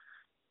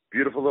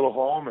 Beautiful little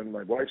home, and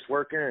my wife's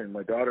working, and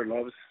my daughter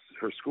loves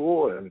her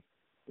school, and,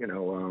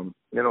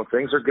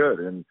 things are good.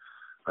 And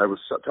I was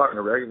talking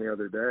to Reagan the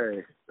other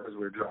day as we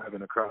were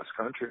driving across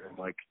country, and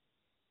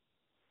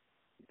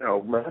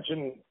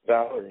imagine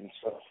Valor and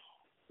stuff,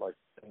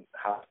 and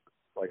how,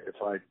 if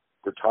I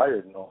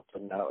retired and all,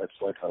 and now it's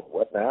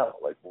what now?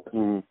 What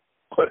do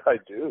I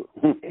do?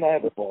 And I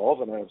have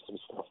evolved, and I have some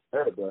stuff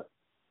there, but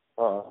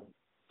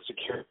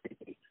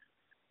security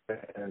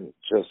and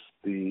just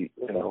the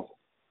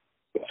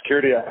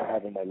security I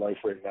have in my life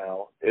right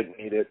now, it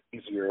made it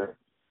easier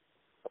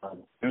to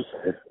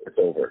say it's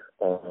over.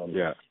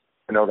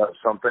 I know that's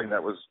something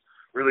that was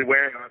really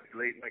wearing on me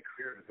late in my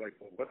career. It's like,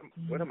 well,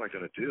 what am I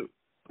going to do?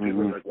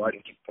 People were like, why do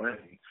you keep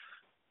playing?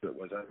 It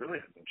was, I really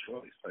had no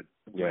choice. I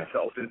put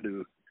myself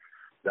into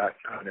that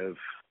kind of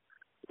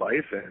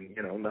life, and,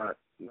 not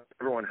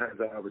everyone has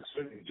that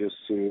opportunity just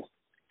to,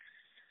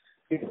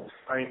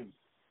 find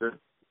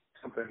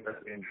something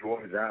that they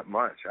enjoy that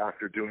much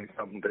after doing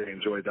something they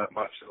enjoyed that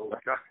much. So I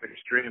got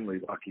extremely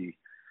lucky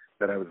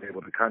that I was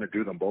able to kind of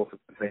do them both at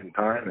the same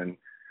time. And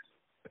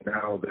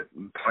now that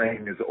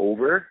playing is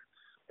over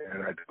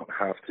and I don't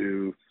have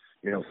to,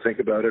 think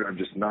about it, I'm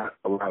just not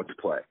allowed to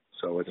play.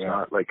 So it's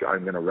not like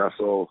I'm going to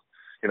wrestle.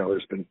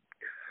 There's been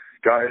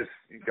guys,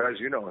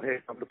 hey,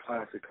 come to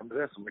Plastic, come to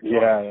this. I'm like,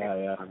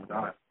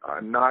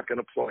 I'm not going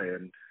to play,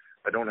 and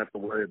I don't have to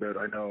worry about,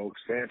 I know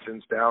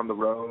expansions down the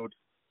road,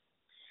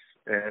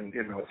 and,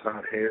 it's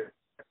not here,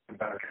 I'm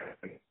back,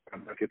 and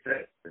I'm like, it's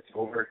it. It's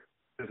over.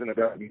 It isn't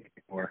about me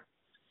anymore.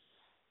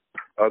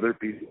 Other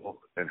people,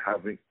 and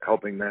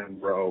helping them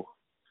grow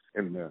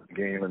in the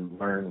game and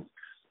learn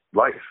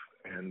life.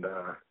 And,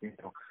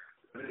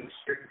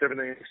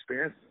 everything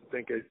experience, I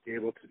think I'd be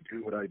able to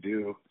do what I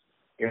do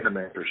in a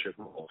mentorship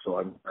role. So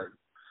a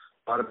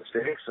lot of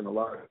mistakes and a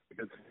lot of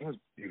good things.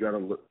 You got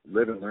to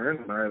live and learn,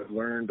 and I've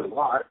learned a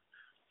lot.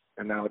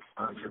 And now it's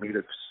time for me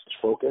to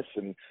focus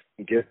and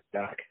get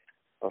back,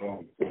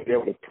 be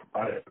able to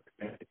provide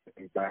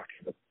anything back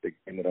to the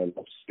game that I love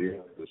to do.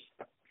 It was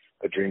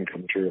a dream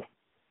come true.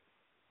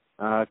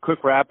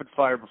 Quick rapid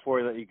fire before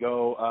I let you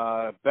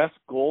go. Best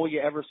goal you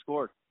ever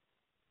scored?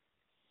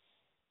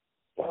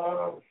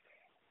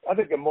 I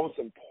think the most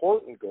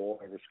important goal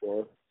I ever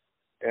scored,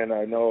 and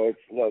I know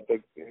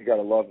you got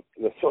to love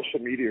the social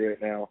media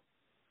right now.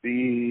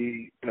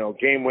 The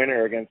game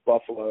winner against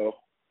Buffalo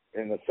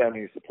in the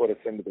semis to put us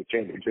into the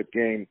championship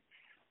game.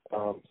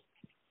 That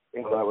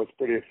was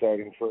pretty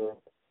exciting for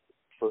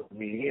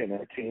me and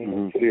our team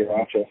in the city of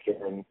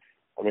Rochester. And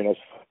I mean,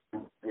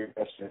 we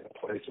invested in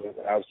a place that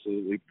was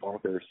absolutely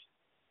bonkers.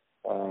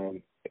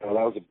 That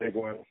was a big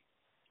one.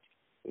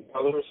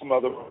 There were some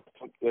other ones,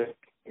 I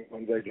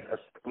guess,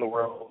 in the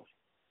world.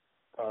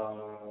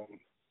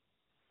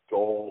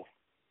 Goal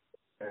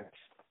and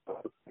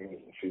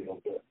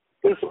field.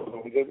 This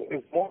one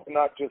is more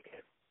not just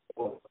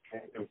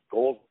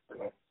goals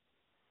are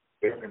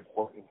very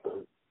important for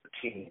the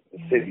team, the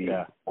city,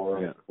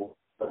 or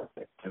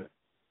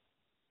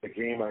the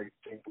game. I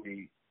think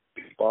we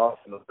beat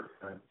Boston the first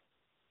time,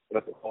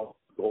 but the goal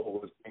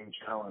was being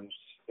challenged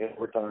in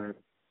overtime.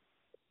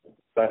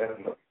 That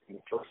ended up in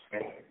the first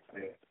game,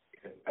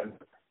 and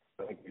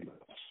I think we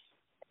lost.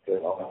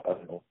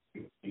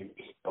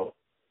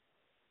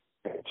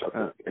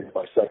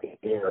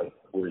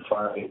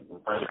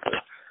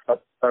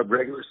 a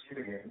regular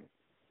season game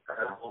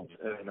at home,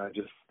 and I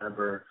just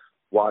remember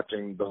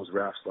watching those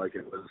refs like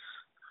it was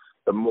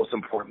the most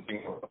important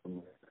thing.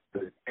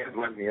 The hands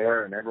went in the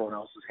air, and everyone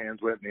else's hands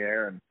went in the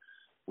air, and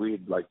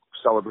we'd like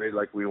celebrate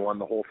like we won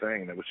the whole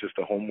thing, and it was just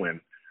a home win.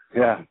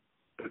 Yeah.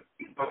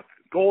 But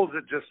goals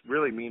that just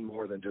really mean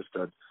more than just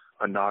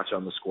a notch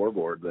on the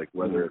scoreboard, like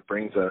whether it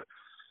brings a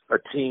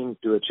team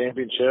to a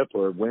championship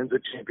or wins a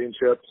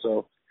championship.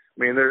 So,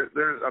 I mean,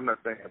 there's I'm not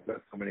saying I've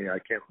got so many I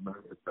can't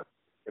remember, but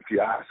if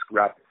you ask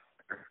rapid,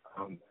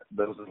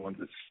 those are the ones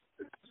that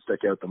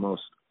stick out the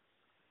most.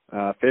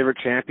 Favorite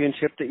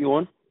championship that you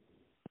won?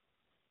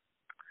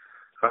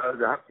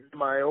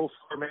 My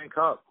 04 Main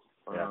Cup.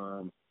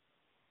 Yeah.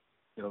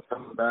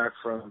 Coming back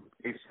from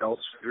ACL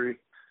surgery,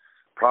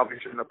 probably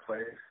shouldn't have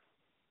played,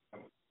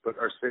 but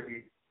our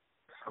city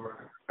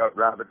summer got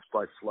ravaged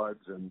by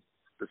floods, and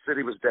the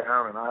city was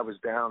down and I was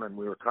down, and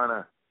we were kind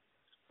of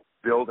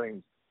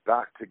building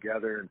back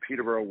together, and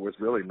Peterborough was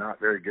really not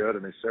very good,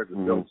 and they started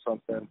to build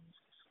something,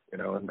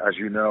 and as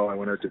you know, I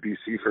went out to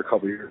BC for a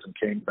couple of years and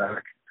came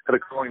back, had a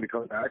calling to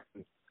come back,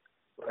 and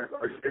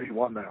our city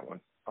won that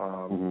one.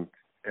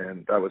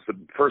 And that was the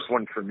first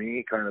one for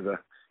me, kind of the,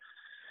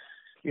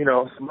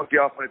 monkey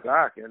off my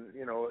back, and,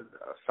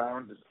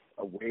 found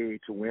a way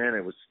to win.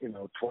 It was,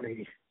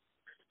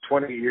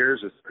 20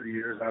 years or 30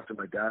 years after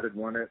my dad had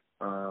won it.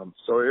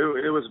 So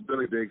it was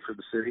really big for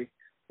the city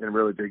and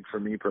really big for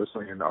me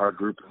personally and our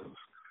group of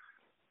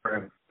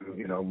friends.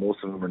 Most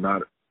of them are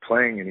not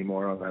playing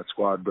anymore on that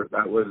squad, but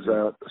that was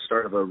the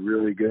start of a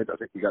really good, I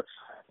think we got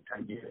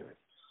 10 years.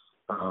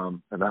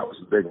 And that was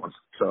the big one.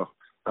 So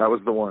that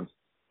was the one.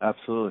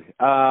 Absolutely.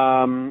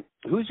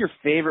 Who's your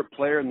favorite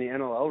player in the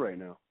NLL right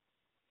now?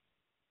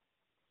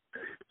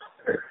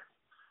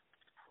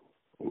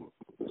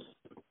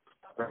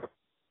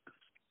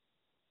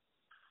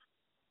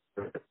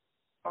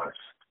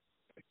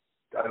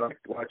 I like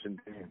watching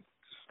Dan.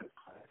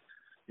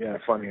 Yeah,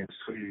 funny and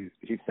sweet.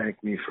 He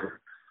thanked me for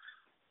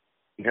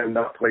he had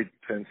not played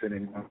defense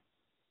anymore.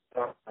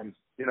 I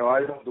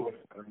love the way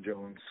Adam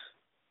Jones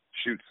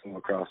shoots the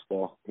lacrosse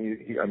ball.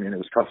 It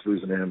was tough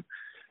losing him.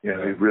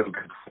 He's real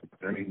good.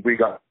 I mean, we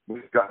got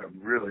a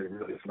really,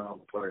 really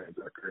phenomenal player in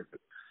that group.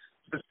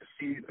 Just to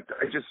see,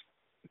 I just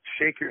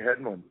shake your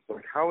head moments.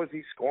 Like, how is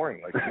he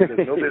scoring? Like,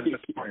 there's no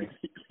business scoring,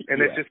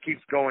 and it just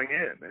keeps going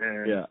in.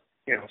 And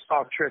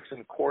soft tricks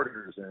and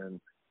quarters,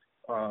 and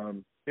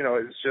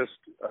it's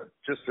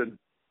just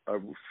a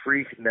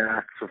freak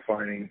knack for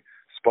finding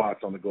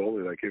spots on the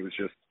goalie. Like, it was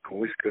just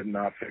goalies could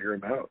not figure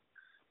him out.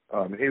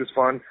 He was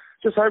fun.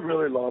 I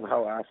really love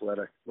how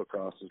athletic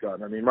lacrosse has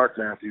gotten. I mean, Mark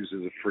Matthews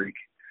is a freak.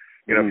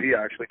 If he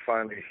actually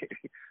finally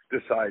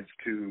decides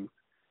to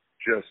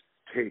just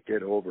take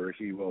it over,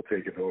 he will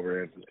take it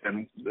over.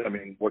 And I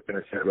mean, what can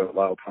I say about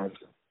Lyle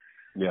Thompson?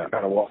 Yeah.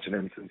 Kind of watching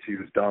him since he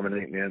was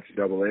dominating the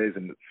NCAAs,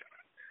 and it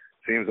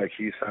seems like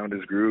he's found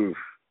his groove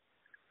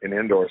in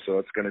indoor, so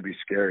it's going to be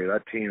scary.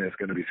 That team is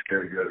going to be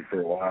scary good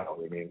for a while.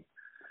 I mean,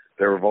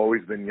 they have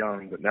always been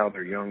young, but now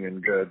they're young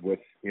and good with,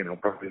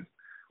 probably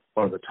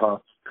one of the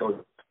top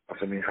coaches.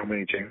 I mean, how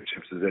many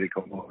championships does Eddie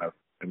Como have?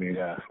 I mean,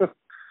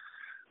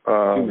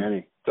 too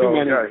many. So, too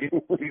many. Yeah,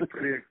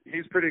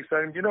 he's pretty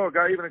exciting. Even a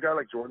guy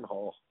like Jordan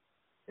Hall,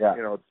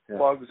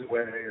 plugs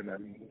away, and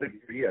then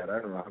he had, I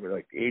don't know,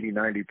 like 80,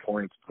 90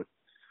 points, but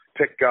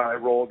pick guy,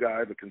 roll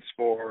guy that can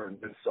score and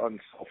is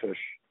unselfish.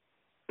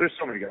 There's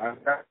so many guys.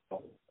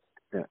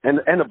 Yeah,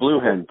 and a blue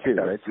hen too,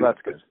 right? So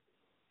that's good.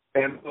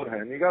 And blue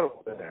hen, you got to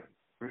love that hen.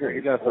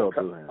 You got to throw a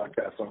blue hen.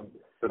 Podcast on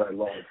that I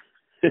love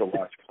to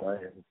watch play,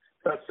 and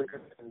that's the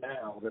good thing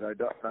now that I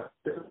don't not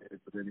affiliated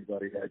with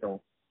anybody. I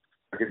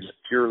can just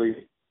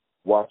purely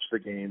watch the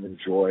game,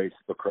 enjoy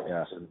the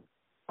cross, and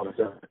I was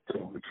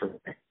for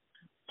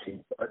me.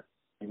 But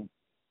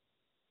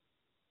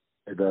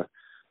the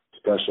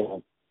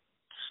special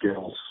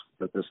skills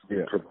that this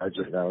league provides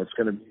right now, it's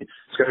going to be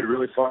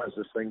really fun as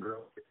this thing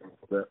grows a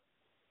little bit.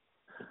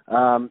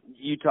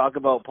 You talk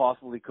about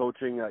possibly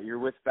coaching. You're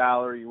with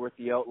Ballard. You're with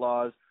the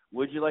Outlaws.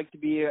 Would you like to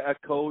be a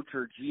coach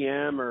or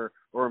GM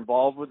or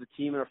involved with a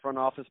team in a front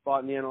office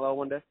spot in the NLL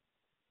one day?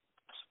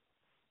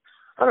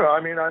 I don't know.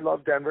 I mean, I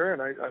love Denver,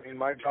 and I mean,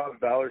 my job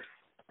at Ballard,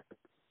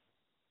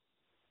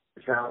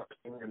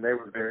 and they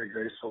were very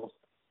graceful.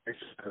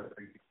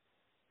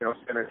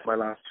 Finished my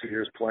last 2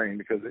 years playing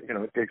because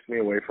it takes me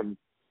away from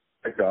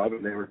my job,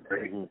 and they were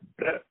great.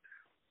 But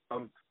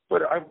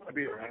I want to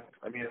be around.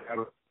 I mean, I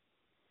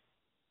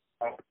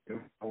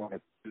want to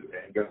do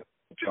and get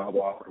a job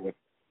offer with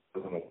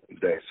on a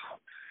Wednesday. So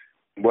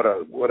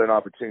what an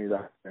opportunity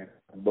that is.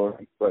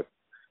 But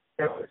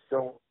it's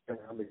still. I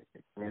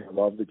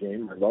love the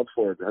game. My love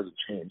for it hasn't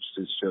changed.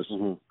 It's just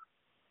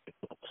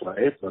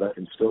play, but I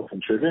can still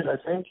contribute, I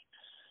think,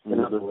 in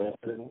other ways.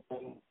 And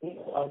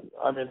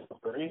I'm in a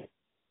hurry.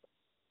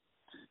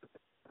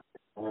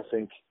 I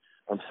think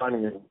I'm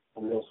finding a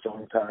real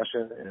strong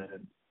passion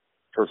and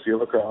for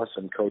field lacrosse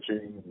and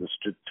coaching the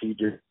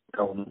strategic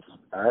elements of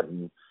that.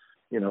 And,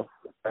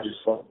 I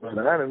just love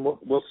that, and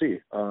we'll see.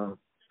 I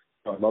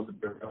love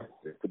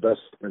the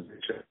best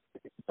organization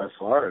by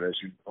far, as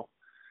you know.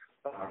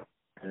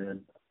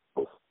 And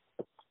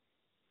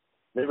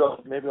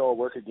maybe I'll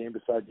work a game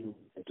beside you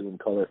doing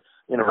color.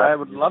 I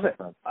would love it.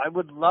 I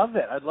would love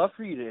it. I'd love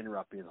for you to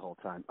interrupt me the whole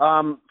time.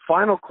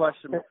 Final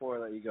question before I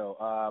let you go.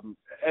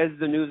 As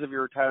the news of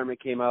your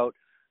retirement came out,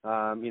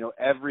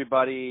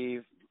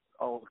 everybody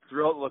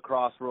throughout the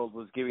lacrosse world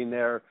was giving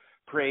their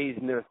praise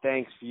and their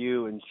thanks for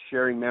you and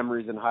sharing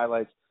memories and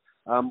highlights.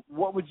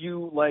 What would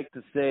you like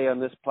to say on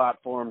this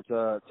platform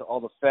to all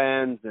the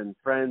fans and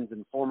friends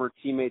and former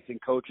teammates and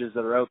coaches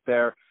that are out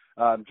there?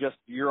 Just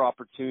your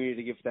opportunity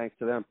to give thanks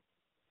to them.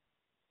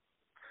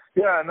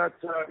 Yeah, and that's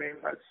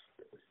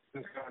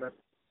kind of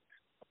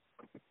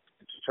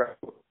just try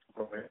to.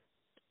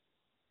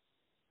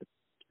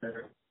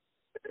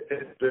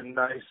 It's been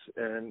nice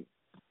and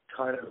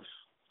kind of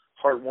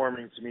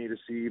heartwarming to me to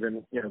see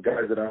even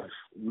guys that I've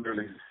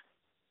literally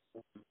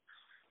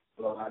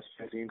the last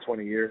 15,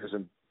 20 years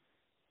and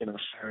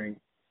sharing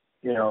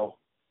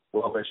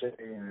well wishing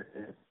and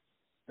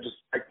just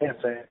I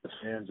can't say it to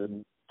fans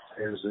and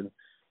players and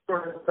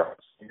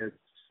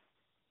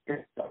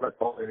it's not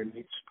calling it a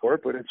neat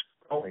sport, but it's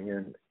growing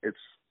and it's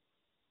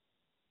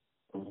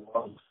a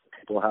love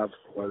people have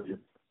for what you're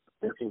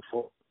working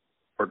for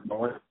or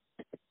going.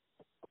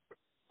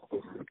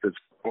 It's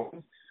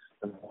growing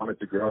and want it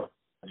to grow.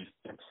 It's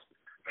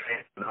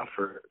enough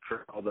for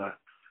all the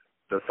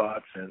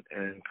thoughts and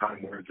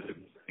kind words.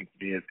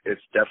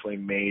 It's definitely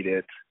made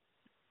it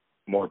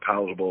more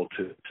palatable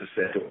to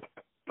say,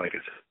 like I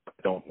said, I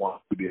don't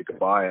want to be a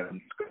goodbye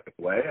and going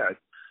away.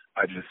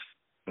 I just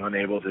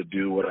unable to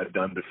do what I've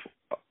done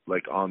before,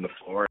 like on the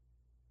floor.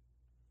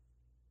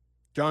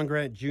 John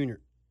Grant Jr.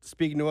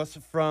 speaking to us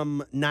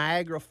from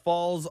Niagara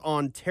Falls,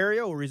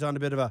 Ontario, where he's on a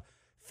bit of a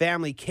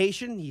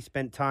familycation. He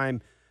spent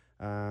time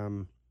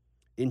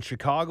in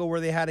Chicago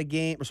where they had a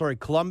game,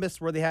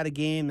 Columbus where they had a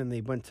game, then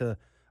they went to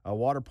a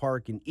water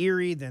park in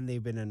Erie, then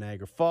they've been in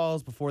Niagara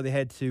Falls before they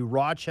head to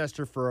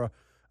Rochester for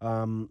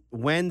a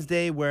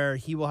Wednesday where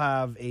he will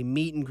have a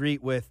meet and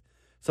greet with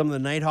some of the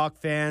Nighthawk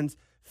fans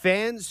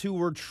who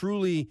were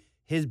truly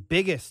his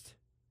biggest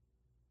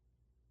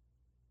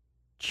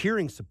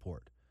cheering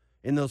support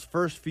in those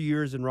first few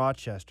years in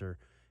Rochester.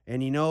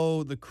 And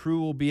the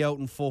crew will be out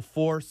in full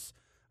force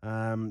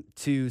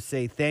to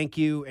say thank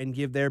you and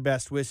give their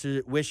best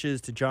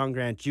wishes to John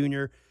Grant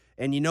Jr.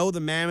 And the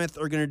Mammoth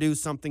are going to do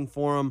something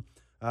for him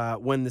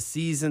when the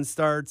season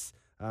starts.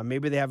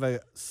 Maybe they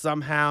have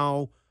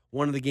somehow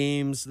one of the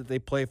games that they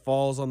play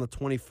falls on the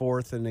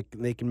 24th and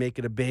they can make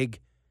it a big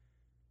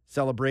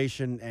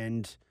celebration.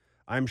 And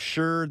I'm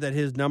sure that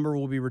his number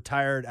will be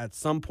retired at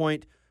some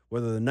point,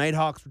 whether the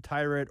Nighthawks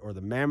retire it or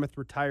the Mammoth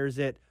retires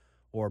it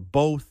or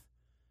both.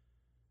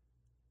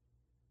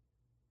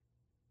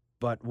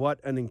 But what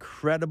an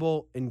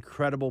incredible,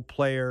 incredible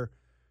player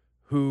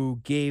who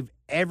gave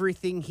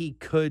everything he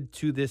could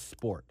to this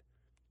sport.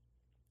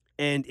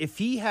 And if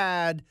he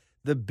had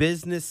the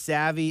business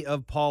savvy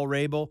of Paul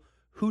Rabel,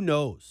 who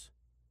knows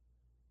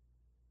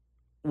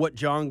what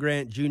John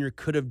Grant Jr.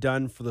 could have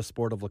done for the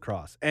sport of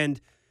lacrosse.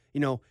 And,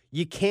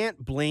 you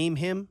can't blame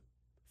him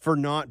for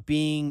not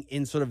being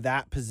in sort of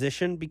that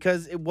position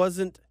because it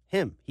wasn't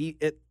him.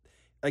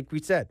 Like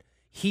we said,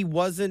 he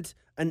wasn't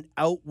an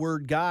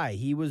outward guy.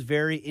 He was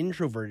very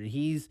introverted.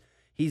 He's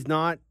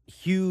not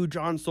huge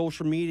on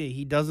social media.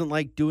 He doesn't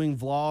like doing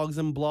vlogs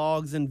and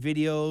blogs and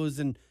videos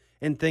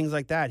and things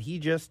like that. He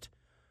just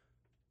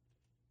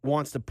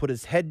wants to put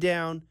his head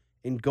down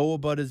and go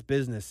about his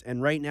business.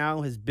 And right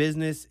now his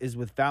business is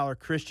with Valor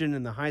Christian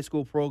in the high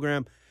school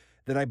program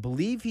that I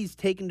believe he's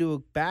taken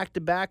to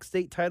back-to-back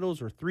state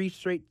titles or 3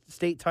 straight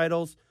state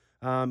titles.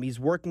 He's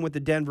working with the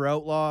Denver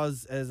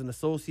Outlaws as an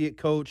associate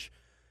coach.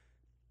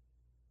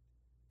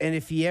 And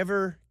if he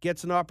ever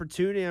gets an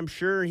opportunity, I'm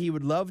sure he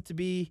would love to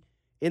be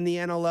in the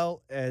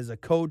NLL as a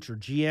coach or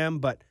GM,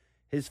 but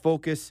his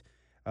focus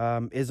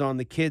is on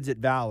the kids at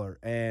Valor.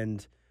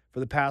 And for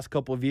the past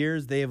couple of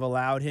years, they have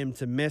allowed him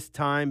to miss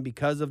time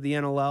because of the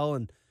NLL,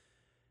 and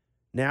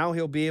now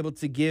he'll be able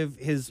to give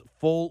his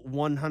full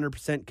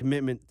 100%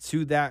 commitment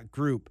to that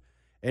group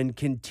and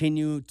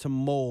continue to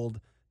mold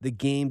the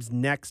game's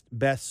next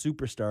best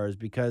superstars.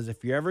 Because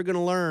if you're ever going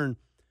to learn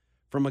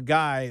from a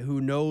guy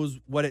who knows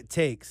what it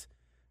takes,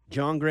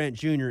 John Grant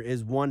Jr.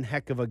 is one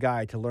heck of a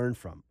guy to learn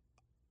from.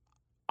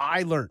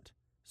 I learned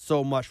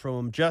so much from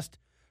him just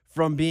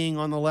from being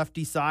on the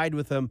lefty side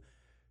with him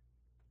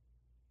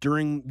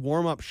during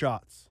warm-up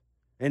shots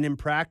and in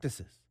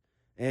practices.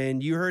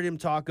 And you heard him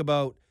talk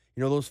about,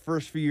 those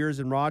first few years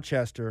in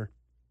Rochester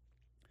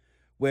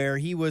where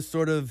he was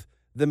sort of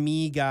the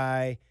me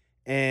guy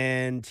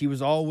and he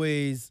was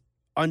always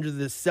under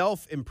the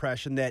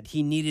self-impression that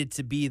he needed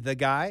to be the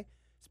guy,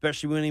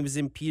 especially when he was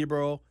in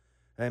Peterborough,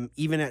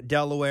 even at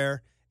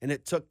Delaware. And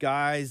it took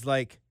guys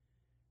like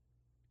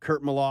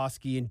Kurt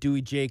Malosky and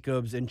Dewey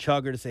Jacobs and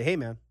Chugger to say, hey,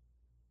 man,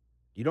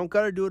 you don't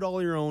got to do it all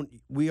on your own.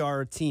 We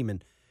are a team.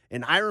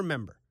 And I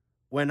remember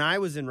when I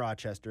was in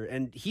Rochester,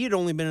 and he had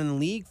only been in the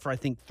league for, I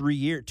think,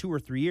 2 or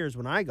 3 years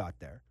when I got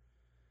there.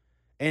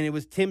 And it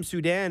was Tim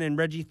Soudan and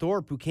Reggie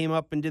Thorpe who came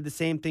up and did the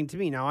same thing to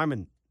me. Now, I'm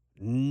in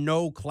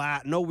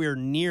nowhere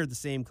near the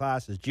same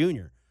class as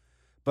Junior,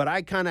 but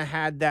I kind of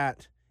had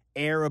that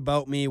air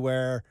about me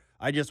where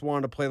I just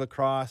wanted to play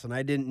lacrosse and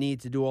I didn't need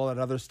to do all that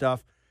other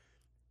stuff.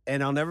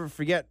 And I'll never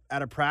forget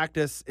at a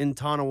practice in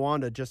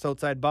Tonawanda, just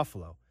outside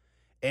Buffalo,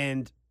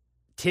 and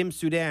Tim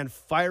Soudan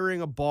firing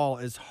a ball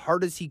as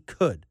hard as he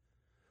could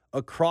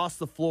across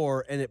the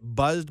floor, and it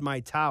buzzed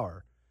my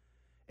tower.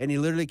 And he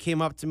literally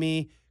came up to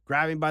me,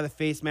 grabbed me by the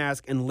face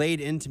mask, and laid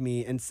into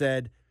me and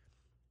said,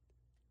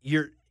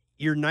 You're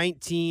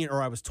 19,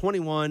 or I was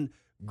 21,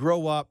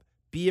 grow up,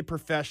 be a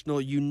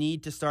professional. You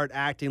need to start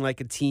acting like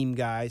a team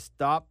guy.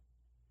 Stop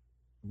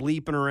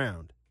bleeping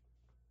around.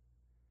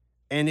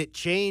 And it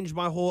changed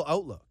my whole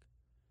outlook.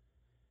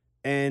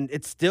 And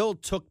it still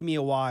took me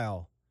a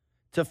while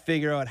to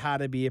figure out how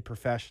to be a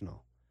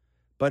professional.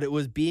 But it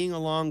was being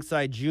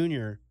alongside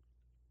Junior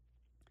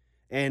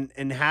and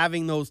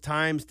having those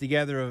times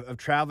together of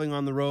traveling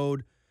on the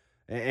road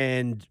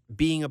and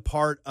being a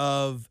part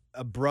of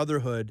a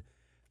brotherhood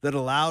that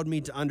allowed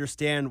me to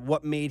understand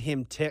what made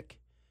him tick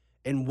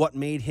and what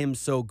made him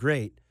so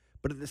great.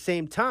 But at the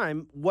same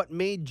time, what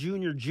made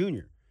Junior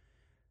Junior.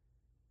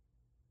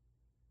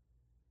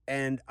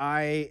 And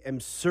I am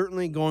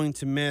certainly going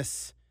to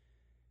miss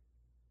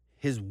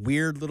his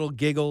weird little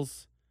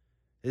giggles,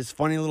 his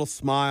funny little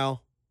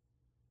smile,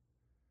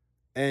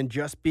 and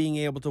just being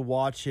able to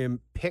watch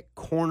him pick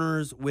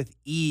corners with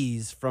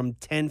ease from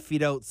 10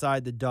 feet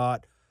outside the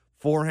dot,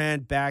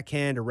 forehand,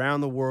 backhand,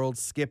 around the world,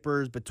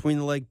 skippers, between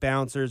the leg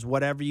bouncers,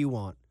 whatever you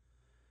want.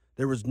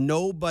 There was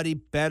nobody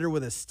better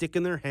with a stick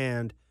in their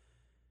hand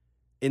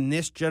in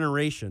this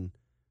generation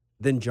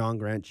than John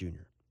Grant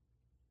Jr.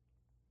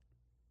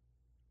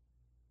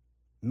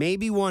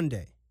 Maybe one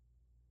day,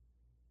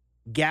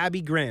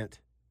 Gabby Grant,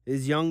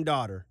 his young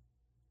daughter,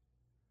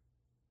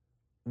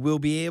 will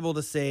be able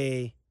to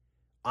say,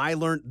 I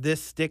learned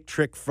this stick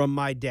trick from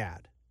my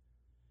dad.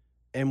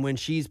 And when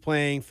she's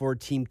playing for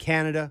Team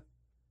Canada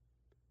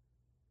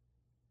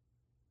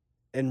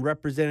and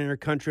representing her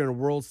country on a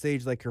world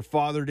stage like her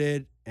father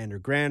did and her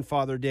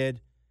grandfather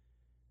did,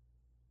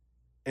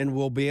 and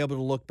we'll be able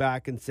to look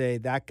back and say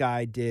that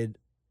guy did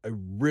a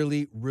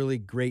really, really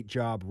great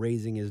job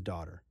raising his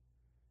daughter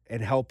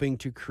and helping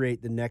to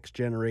create the next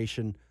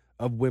generation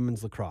of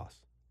women's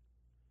lacrosse.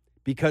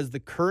 Because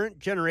the current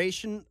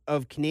generation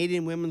of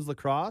Canadian women's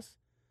lacrosse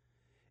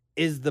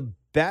is the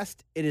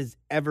best it has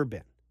ever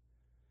been.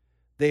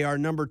 They are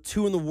number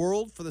 2 in the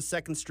world for the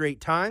second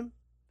straight time.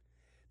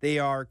 They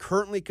are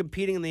currently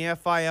competing in the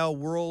FIL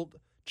World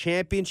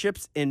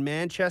Championships in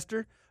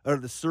Manchester out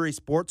of the Surrey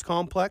Sports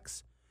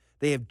Complex.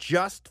 They have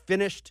just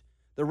finished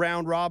the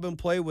round robin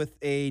play with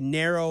a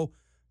narrow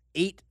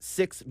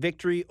 8-6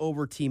 victory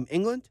over Team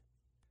England.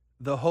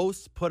 The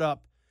hosts put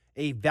up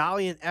a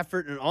valiant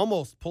effort and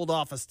almost pulled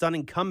off a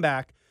stunning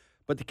comeback,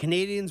 but the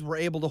Canadians were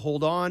able to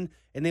hold on,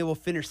 and they will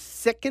finish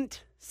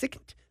second.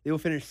 They will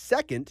finish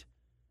second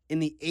in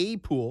the A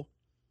pool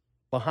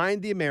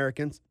behind the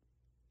Americans,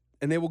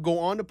 and they will go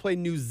on to play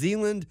New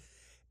Zealand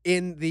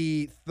in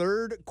the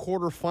third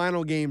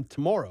quarterfinal game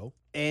tomorrow.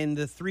 And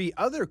the 3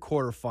 other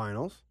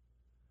quarterfinals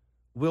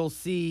will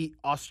see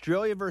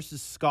Australia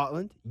versus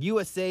Scotland,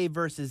 USA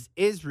versus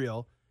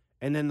Israel,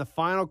 and then the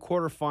final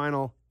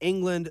quarterfinal,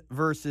 England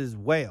versus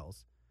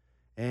Wales.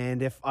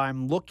 And if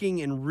I'm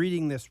looking and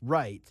reading this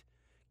right,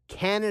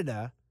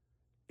 Canada,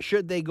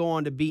 should they go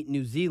on to beat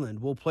New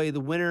Zealand, will play the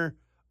winner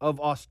of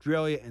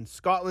Australia and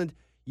Scotland.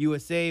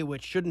 USA,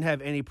 which shouldn't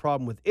have any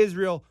problem with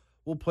Israel,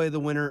 will play the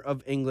winner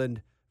of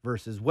England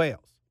versus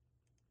Wales.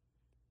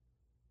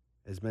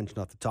 As mentioned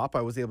off the top,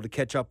 I was able to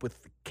catch up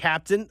with the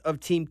captain of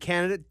Team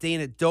Canada,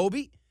 Dana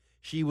Doby.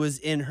 She was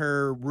in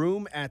her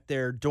room at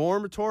their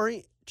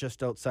dormitory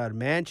just outside of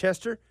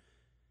Manchester.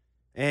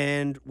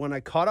 And when I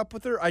caught up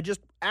with her, I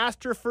just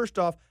asked her first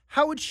off,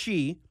 how would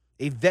she,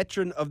 a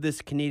veteran of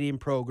this Canadian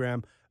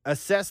program,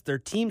 assess their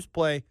team's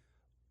play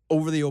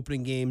over the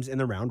opening games in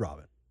the round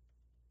robin?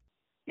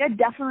 Yeah,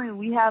 definitely.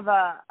 We have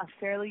a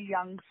fairly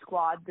young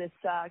squad this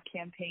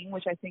campaign,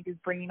 which I think is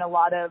bringing a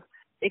lot of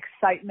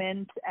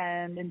excitement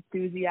and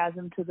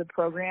enthusiasm to the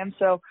program.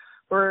 So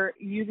we're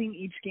using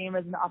each game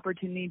as an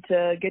opportunity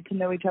to get to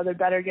know each other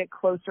better, get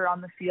closer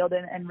on the field,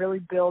 and really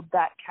build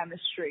that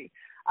chemistry,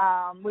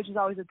 which is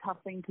always a tough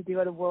thing to do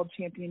at a world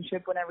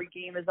championship when every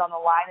game is on the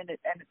line and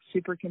it's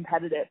super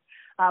competitive.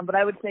 But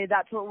I would say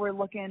that's what we're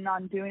looking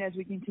on doing as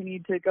we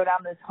continue to go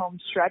down this home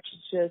stretch.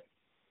 It's just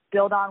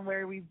build on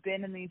where we've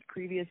been in these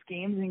previous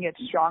games and get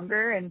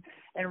stronger and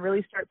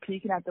really start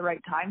peaking at the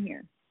right time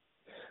here.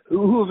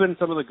 Who have been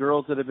some of the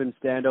girls that have been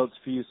standouts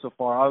for you so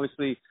far?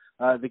 Obviously,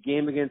 the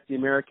game against the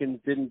Americans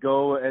didn't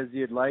go as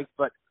you'd like,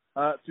 but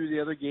through the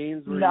other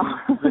games where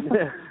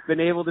you've been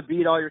able to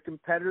beat all your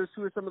competitors,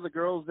 who are some of the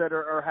girls that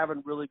are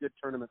having really good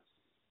tournaments?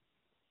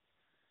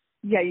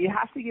 Yeah, you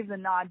have to give the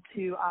nod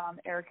to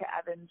Erica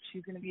Evans.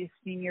 She's going to be a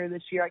senior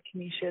this year at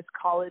Canisius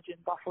College in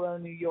Buffalo,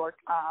 New York,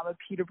 a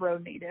Peterborough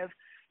native.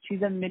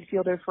 She's a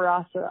midfielder for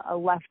us, a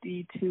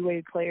lefty,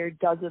 two-way player,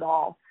 does it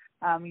all.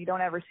 You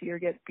don't ever see her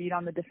get beat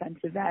on the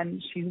defensive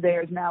end. She's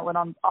there as an outlet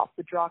off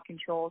the draw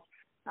controls,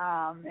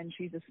 and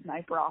she's a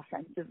sniper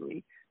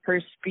offensively.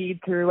 Her speed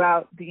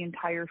throughout the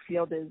entire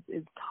field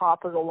is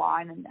top of the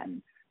line,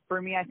 and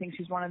for me, I think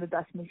she's one of the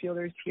best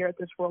midfielders here at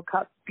this World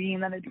Cup.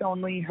 Being that it's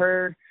only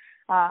her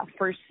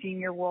first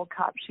senior World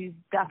Cup, she's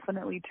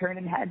definitely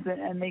turning heads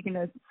and making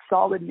a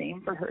solid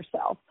name for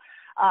herself.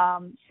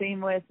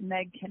 Same with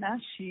Meg Kinna.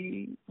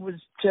 She was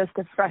just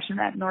a freshman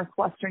at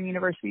Northwestern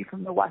University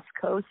from the West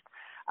Coast.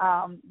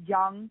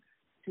 Young,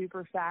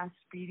 super fast,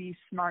 speedy,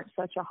 smart,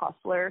 such a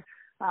hustler.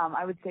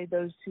 I would say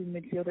those two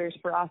midfielders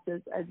for us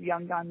as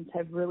young guns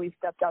have really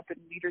stepped up in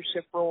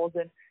leadership roles,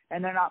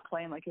 and they're not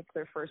playing like it's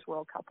their first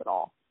World Cup at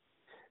all.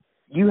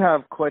 You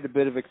have quite a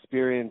bit of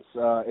experience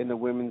in the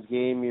women's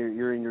game.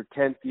 You're in your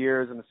 10th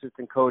year as an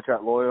assistant coach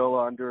at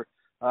Loyola under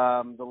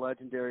the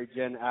legendary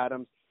Jen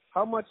Adams.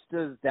 How much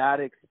does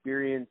that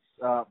experience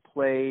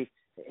play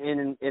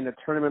in a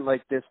tournament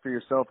like this for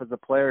yourself as a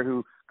player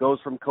who goes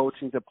from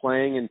coaching to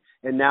playing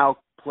and now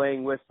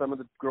playing with some of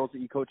the girls that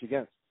you coach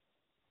against?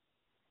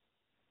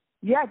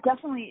 Yeah,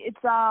 definitely. It's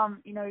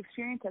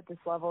experience at this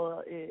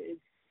level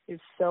is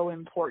so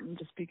important,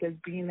 just because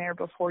being there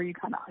before, you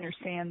kind of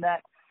understand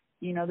that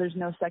there's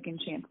no second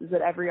chances,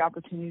 that every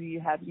opportunity you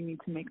have, you need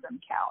to make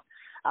them count.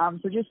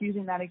 So just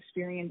using that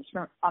experience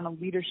on a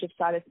leadership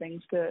side of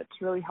things to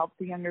really help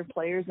the younger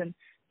players and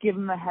give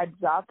them a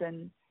heads up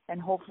and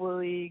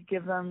hopefully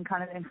give them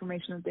kind of the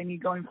information that they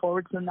need going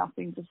forward, so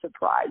nothing's a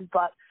surprise.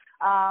 But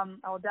I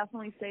will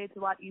definitely say it's a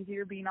lot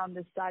easier being on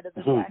this side of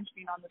the bench,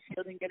 being on the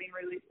field and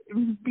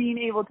being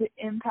able to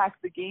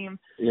impact the game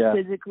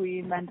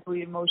physically,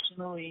 mentally,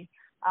 emotionally.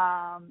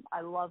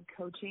 I love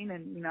coaching,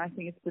 and I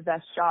think it's the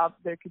best job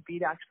there could be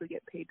to actually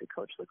get paid to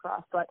coach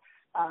lacrosse. But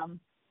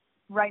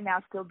right now,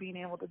 still being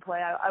able to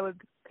play, I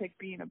would pick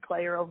being a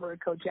player over a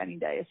coach any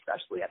day,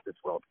 especially at this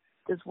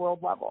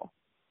world level.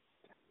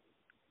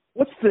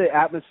 What's the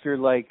atmosphere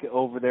like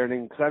over there?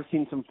 Because I've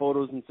seen some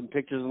photos and some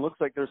pictures, and it looks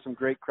like there's some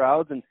great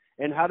crowds. And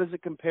how does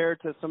it compare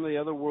to some of the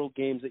other World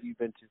Games that you've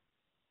been to?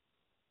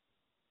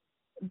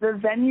 The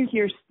venue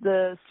here,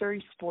 the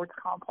Surrey Sports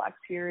Complex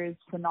here, is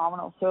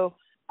phenomenal. So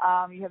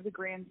you have the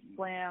Grand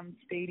Slam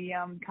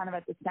Stadium kind of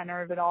at the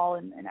center of it all,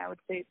 and I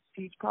would say it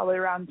seats probably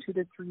around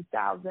 2,000 to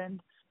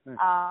 3,000.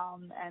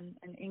 And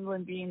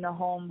England being the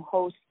home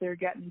host, they're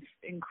getting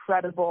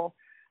incredible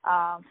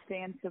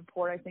fan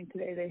support. I think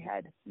today they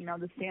had,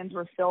 the stands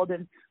were filled,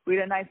 and we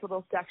had a nice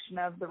little section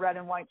of the red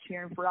and white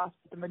cheering for us.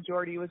 The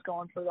majority was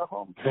going for the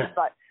home team,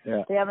 but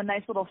they have a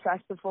nice little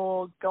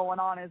festival going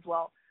on as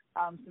well.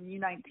 Some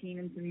U19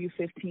 and some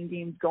U15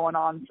 games going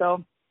on.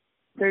 So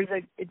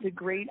it's a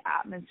great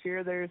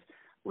atmosphere. There's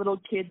little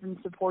kids and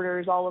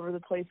supporters all over the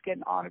place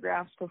getting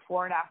autographs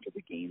before and after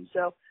the game.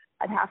 So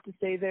I'd have to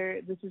say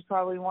this is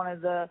probably one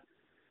of the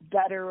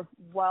better,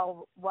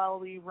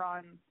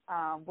 well-run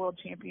World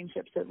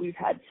Championships that we've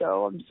had.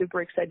 So I'm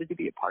super excited to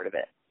be a part of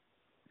it.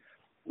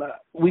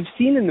 We've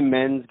seen in the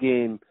men's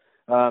game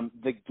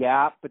the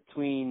gap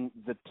between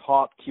the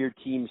top-tier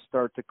teams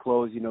start to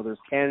close. There's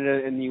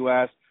Canada and the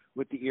U.S.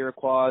 with the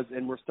Iroquois,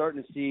 and we're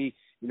starting to see,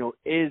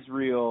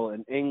 Israel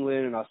and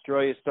England and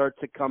Australia start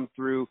to come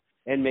through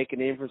and make a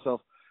name for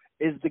themselves.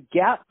 Is the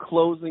gap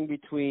closing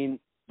between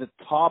the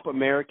top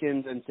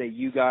Americans and, say,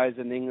 you guys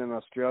in England and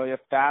Australia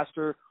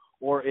faster,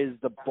 or is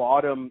the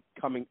bottom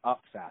coming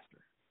up faster?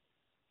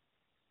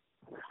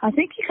 I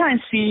think you kind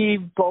of see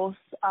both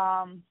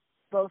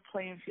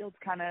playing fields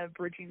kind of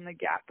bridging the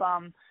gap.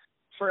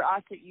 For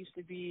us, it used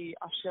to be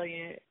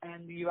Australia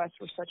and the U.S.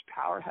 were such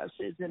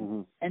powerhouses,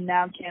 and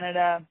now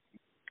Canada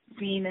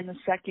being in the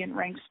second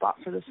ranked spot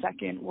for the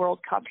second World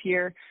Cup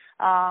here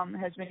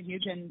has been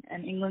huge,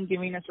 and England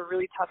giving us a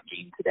really tough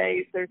game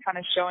today. They're kind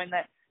of showing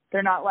that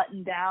they're not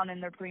letting down,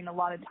 and they're putting a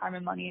lot of time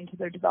and money into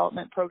their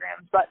development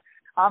programs. But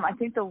I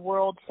think the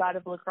world side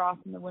of lacrosse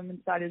and the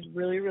women's side is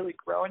really, really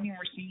growing, and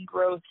we're seeing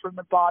growth from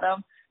the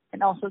bottom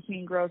and also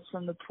seeing growth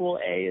from the Pool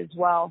A as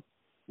well.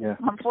 Yeah.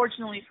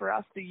 Unfortunately for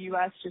us, the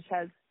U.S. just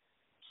has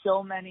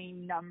so many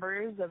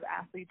numbers of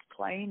athletes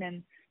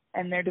playing,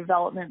 and their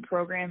development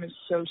program is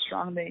so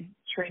strong. They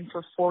train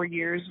for 4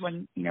 years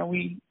when,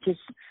 we just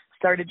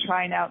started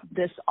trying out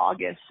this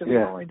August. So we've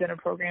only been a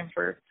program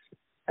for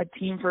a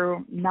team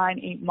for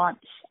 9-8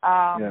 months.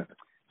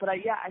 But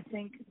I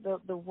think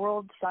the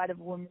world side of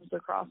women's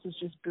lacrosse is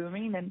just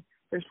booming, and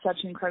there's such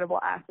incredible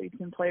athletes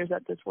and players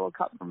at this World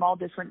Cup from all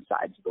different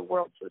sides of the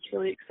world. So it's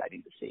really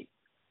exciting to see.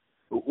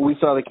 We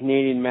saw the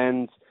Canadian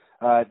men's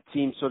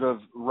team sort of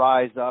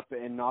rise up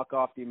and knock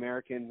off the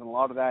Americans, and a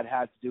lot of that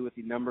had to do with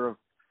the number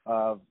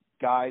of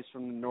guys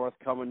from the North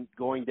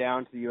going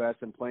down to the U.S.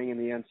 and playing in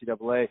the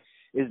NCAA.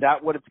 Is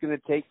that what it's going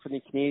to take for the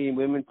Canadian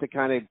women to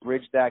kind of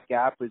bridge that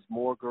gap, is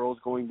more girls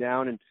going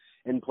down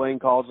and playing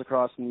college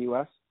lacrosse in the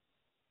U.S.?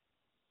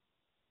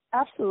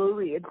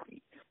 Absolutely. It's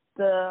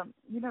the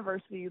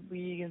University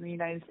League in the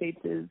United States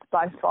is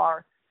by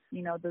far,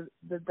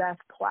 the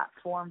best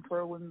platform for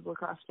a women's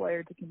lacrosse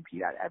player to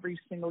compete at. Every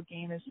single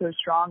game is so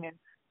strong, and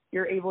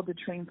you're able to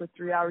train for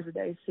 3 hours a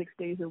day, 6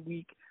 days a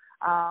week.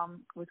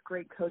 with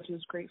great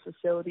coaches, great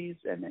facilities,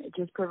 and it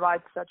just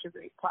provides such a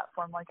great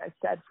platform, like I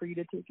said, for you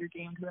to take your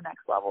game to the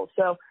next level.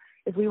 So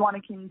if we want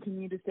to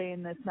continue to stay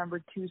in this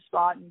number 2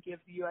 spot and give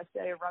the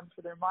USA a run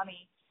for their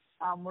money,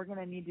 we're going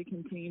to need to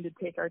continue to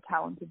take our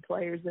talented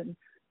players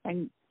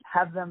and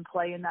have them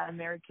play in that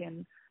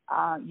American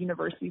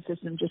university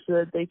system just so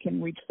that they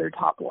can reach their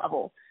top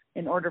level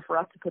in order for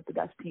us to put the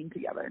best team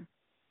together.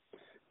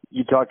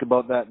 You talked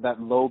about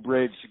that low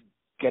bridge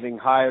getting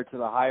higher to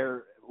the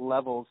higher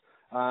levels.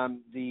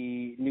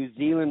 The New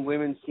Zealand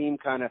women's team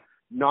kind of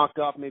knocked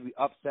off, maybe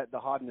upset the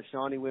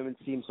Haudenosaunee women's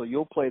team, so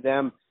you'll play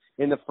them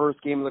in the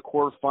first game of the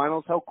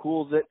quarterfinals. How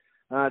cool is it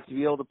to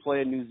be able to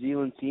play a New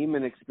Zealand team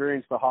and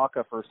experience the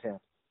Haka firsthand?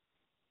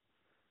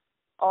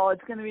 Oh,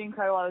 it's going to be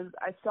incredible.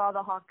 I saw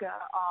the Haka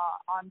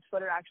on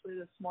Twitter actually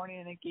this morning,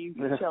 and it gave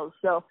me chills.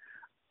 So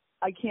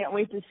I can't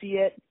wait to see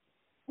it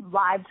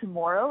live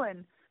tomorrow.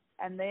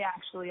 And they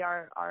actually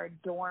are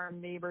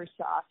dorm neighbors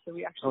to us, so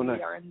we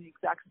actually are in the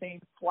exact same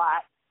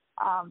flat.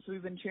 So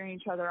we've been cheering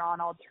each other on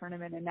all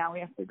tournament, and now we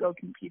have to go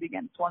compete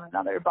against one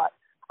another. But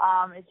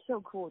it's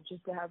so cool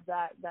just to have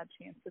that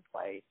chance to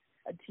play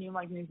a team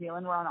like New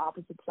Zealand. We're on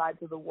opposite sides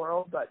of the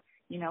world, but,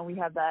 you know, we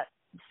have that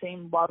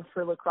same love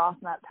for lacrosse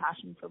and that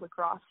passion for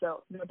lacrosse.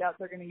 So no doubt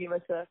they're going to give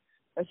us a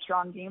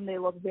strong game. They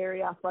look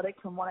very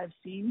athletic from what I've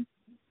seen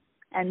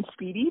and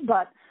speedy,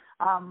 but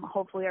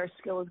hopefully our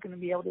skill is going to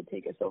be able to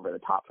take us over the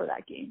top for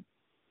that game.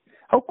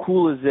 How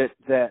cool is it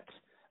that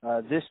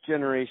this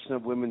generation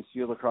of women's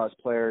field lacrosse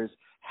players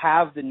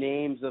have the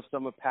names of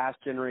some of past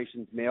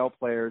generations' male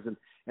players and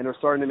are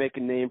starting to make a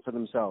name for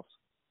themselves?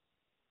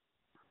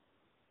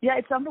 Yeah,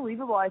 it's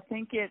unbelievable. I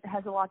think it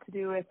has a lot to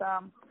do with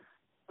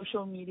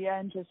social media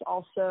and just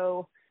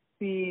also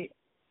the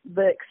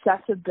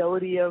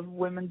accessibility of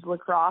women's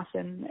lacrosse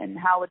and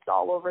how it's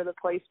all over the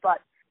place. But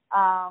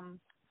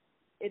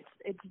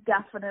it's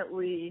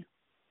definitely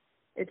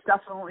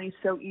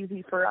so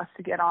easy for us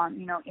to get on,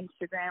 you know,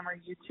 Instagram or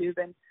YouTube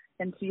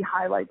and see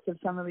highlights of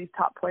some of these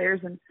top players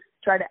and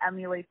try to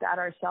emulate that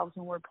ourselves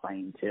when we're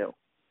playing too.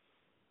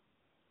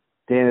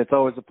 Dan, it's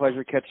always a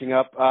pleasure catching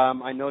up.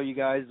 I know you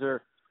guys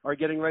are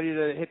getting ready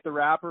to hit the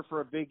wrapper for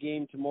a big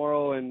game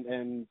tomorrow,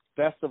 and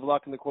best of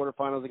luck in the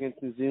quarterfinals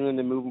against New Zealand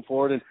and moving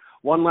forward. And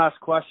one last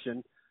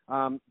question.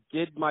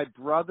 Did my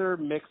brother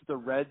mix the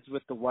reds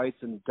with the whites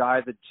and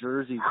dye the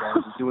jerseys while he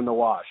was doing the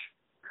wash?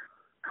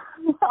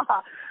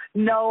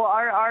 No,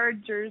 our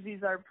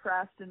jerseys are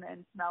pressed and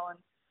smelling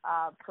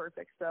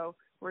perfect. So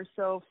we're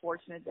so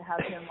fortunate to have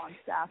him on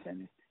staff,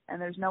 and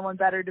there's no one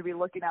better to be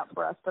looking out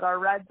for us. But our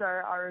reds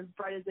are as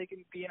bright as they could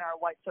be, and our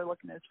whites are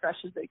looking as fresh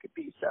as they could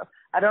be. So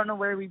I don't know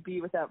where we'd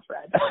be without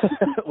Fred.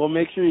 Well,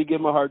 make sure you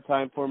give him a hard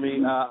time for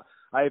me.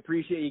 I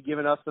appreciate you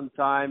giving us some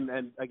time.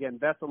 And, again,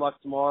 best of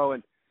luck tomorrow,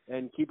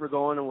 and keep her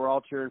going, and we're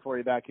all cheering for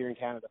you back here in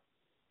Canada.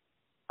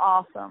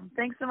 Awesome.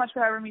 Thanks so much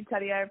for having me,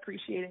 Teddy. I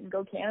appreciate it, and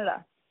go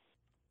Canada.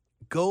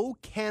 Go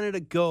Canada,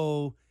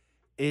 go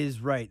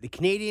is right. The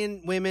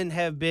Canadian women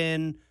have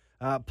been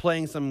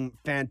playing some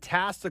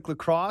fantastic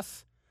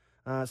lacrosse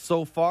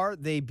so far.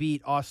 They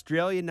beat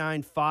Australia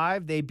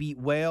 9-5. They beat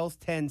Wales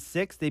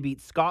 10-6. They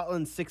beat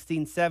Scotland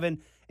 16-7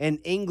 and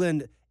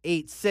England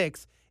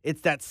 8-6.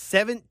 It's that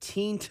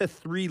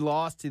 17-3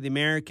 loss to the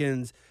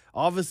Americans,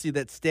 obviously,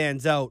 that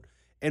stands out.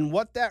 And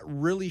what that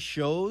really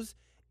shows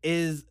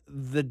is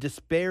the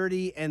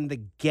disparity and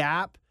the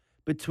gap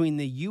between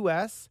the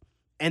U.S.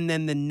 and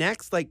then the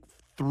next,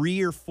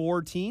 3 or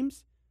 4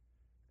 teams.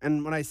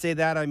 And when I say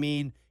that, I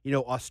mean, you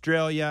know,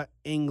 Australia,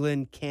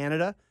 England,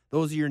 Canada.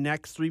 Those are your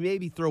next 3.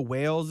 Maybe throw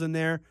Wales in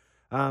there.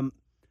 But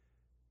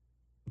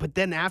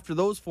then after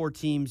those 4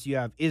 teams, you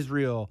have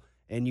Israel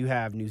and you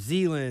have New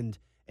Zealand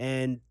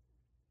and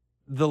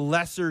the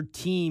lesser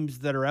teams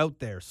that are out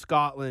there,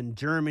 Scotland,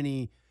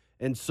 Germany,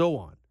 and so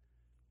on.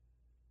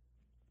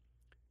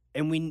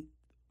 And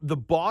the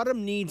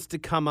bottom needs to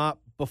come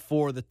up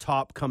before the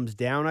top comes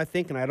down, I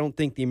think. And I don't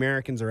think the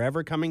Americans are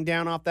ever coming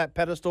down off that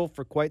pedestal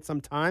for quite some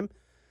time.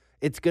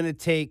 It's going to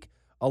take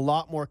a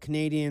lot more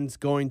Canadians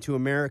going to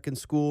American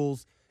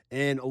schools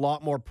and a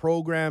lot more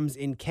programs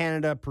in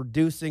Canada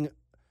producing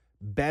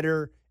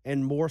better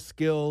and more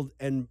skilled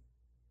and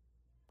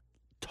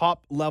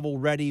top-level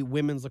ready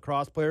women's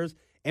lacrosse players,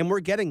 and we're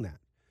getting that.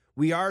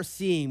 We are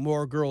seeing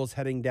more girls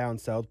heading down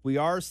south. We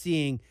are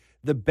seeing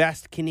the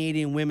best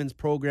Canadian women's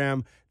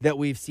program that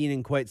we've seen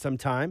in quite some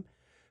time.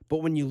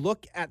 But when you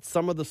look at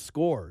some of the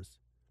scores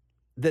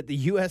that the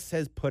U.S.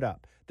 has put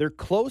up, their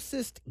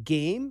closest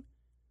game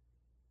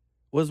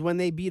was when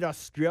they beat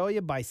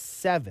Australia by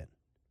 7.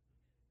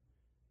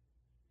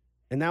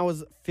 And that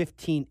was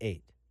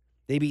 15-8.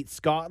 They beat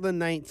Scotland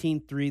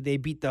 19-3. They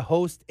beat the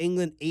host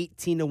England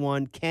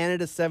 18-1,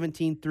 Canada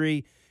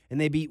 17-3,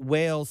 and they beat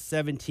Wales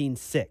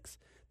 17-6.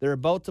 They're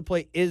about to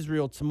play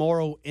Israel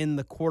tomorrow in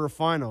the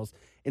quarterfinals.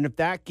 And if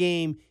that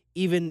game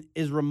even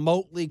is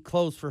remotely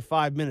close for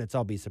 5 minutes,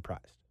 I'll be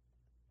surprised.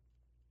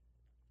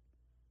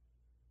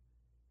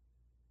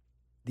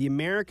 The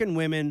American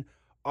women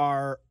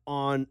are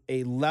on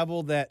a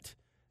level that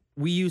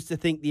we used to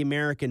think the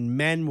American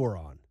men were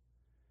on.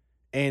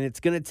 And it's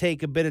going to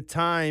take a bit of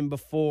time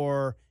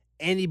before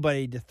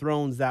anybody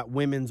dethrones that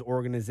women's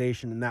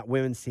organization and that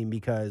women's team,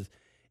 because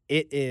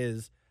it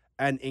is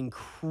an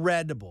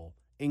incredible,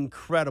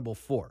 incredible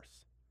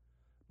force.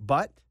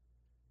 But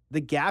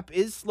the gap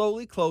is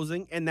slowly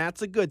closing, and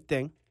that's a good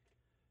thing.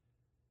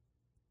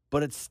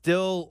 But it's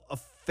still a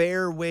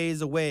fair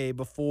ways away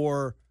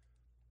before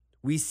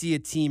we see a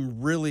team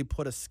really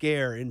put a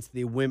scare into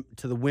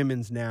the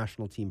women's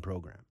national team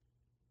program.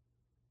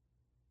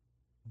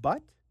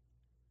 But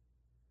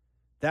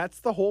that's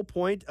the whole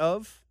point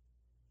of,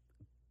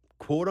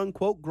 quote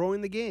unquote,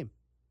 growing the game.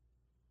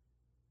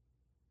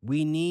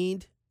 We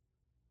need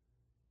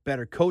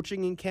better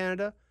coaching in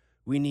Canada.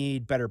 We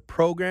need better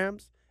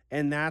programs,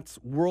 and that's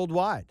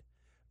worldwide.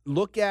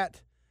 Look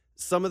at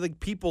some of the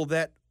people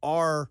that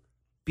are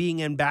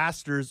being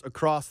ambassadors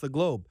across the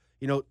globe.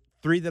 You know,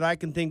 3 that I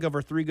can think of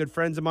are 3 good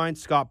friends of mine: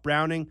 Scott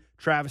Browning,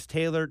 Travis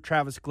Taylor,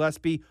 Travis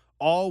Gillespie,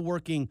 all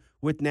working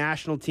with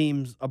national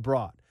teams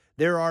abroad.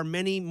 There are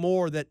many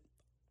more that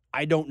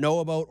I don't know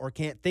about or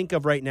can't think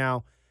of right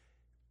now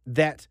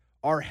that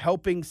are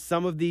helping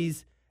some of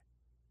these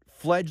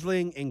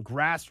fledgling and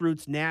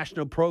grassroots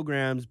national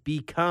programs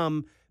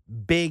become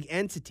big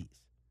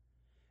entities.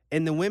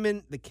 And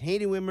the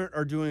Canadian women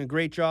are doing a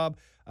great job.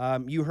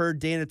 You heard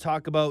Dana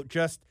talk about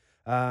just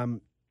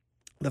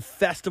the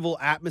festival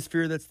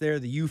atmosphere that's there,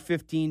 the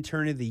U15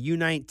 tourney, the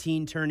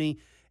U19 tourney,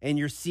 and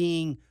you're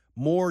seeing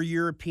more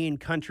European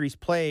countries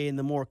play. And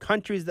the more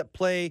countries that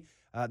play,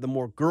 the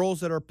more girls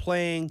that are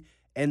playing,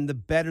 and the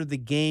better the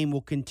game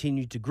will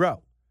continue to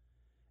grow.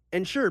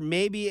 And sure,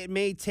 maybe it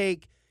may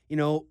take,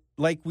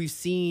 like we've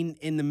seen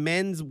in the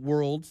men's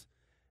worlds,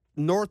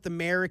 North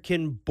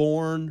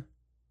American-born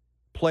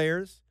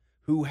players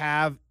who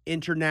have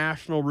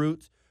international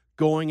roots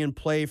going and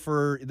play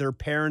for their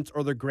parents'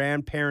 or their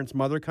grandparents'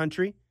 mother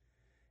country.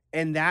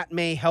 And that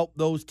may help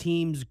those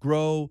teams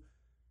grow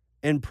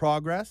and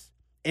progress.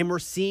 And we're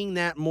seeing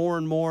that more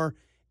and more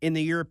in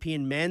the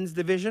European men's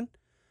division.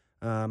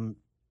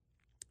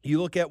 You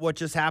look at what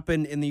just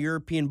happened in the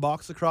European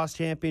Box Lacrosse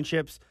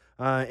Championships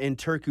in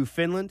Turku,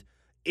 Finland.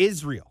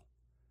 Israel,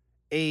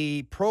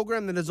 a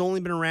program that has only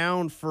been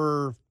around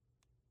for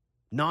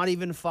not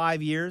even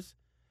 5 years,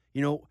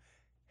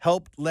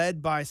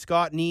 led by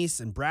Scott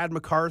Neese and Brad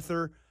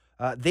MacArthur.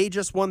 They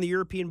just won the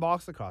European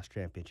Box Lacrosse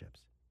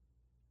Championships.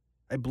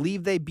 I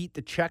believe they beat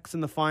the Czechs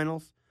in the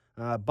finals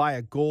by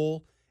a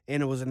goal,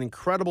 and it was an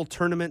incredible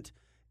tournament.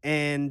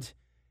 And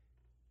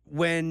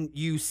when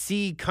you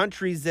see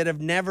countries that have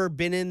never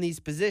been in these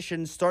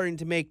positions starting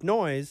to make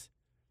noise,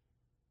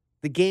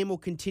 the game will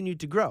continue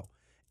to grow.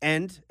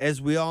 And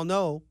as we all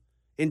know,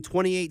 in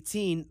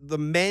 2018, the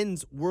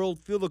men's World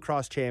Field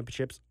Lacrosse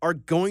Championships are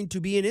going to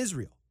be in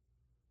Israel.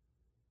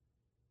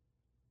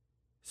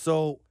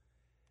 So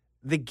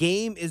the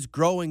game is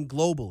growing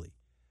globally.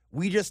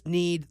 We just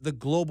need the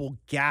global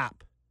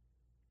gap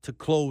to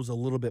close a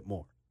little bit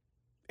more.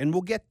 And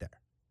we'll get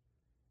there.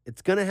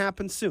 It's going to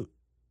happen soon.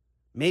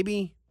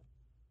 Maybe,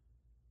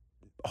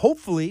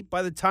 hopefully,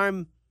 by the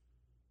time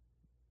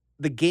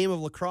the game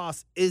of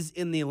lacrosse is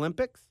in the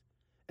Olympics.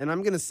 And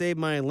I'm going to save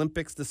my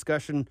Olympics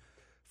discussion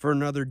for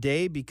another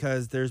day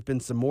because there's been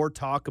some more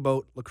talk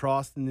about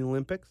lacrosse in the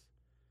Olympics.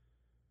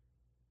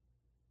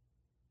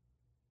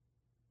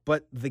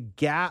 But the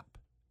gap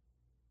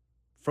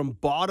from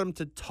bottom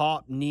to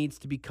top needs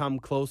to become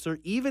closer.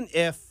 Even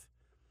if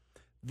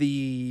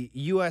the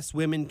U.S.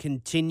 women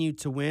continue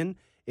to win,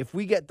 if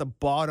we get the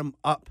bottom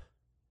up,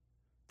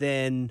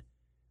 then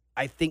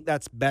I think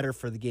that's better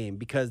for the game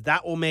because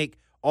that will make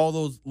all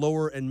those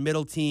lower and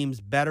middle teams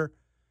better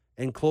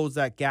and close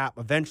that gap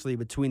eventually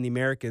between the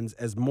Americans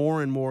as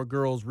more and more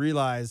girls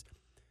realize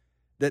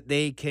that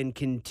they can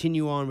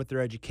continue on with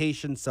their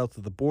education south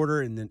of the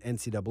border in the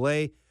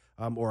NCAA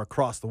or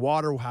across the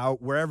water,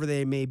 wherever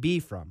they may be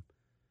from.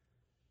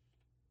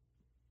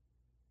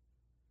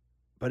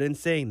 But in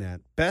saying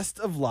that, best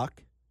of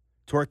luck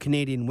to our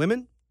Canadian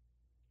women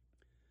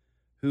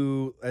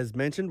who, as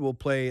mentioned, will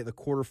play the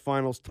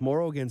quarterfinals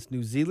tomorrow against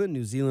New Zealand.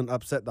 New Zealand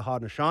upset the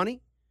Haudenosaunee.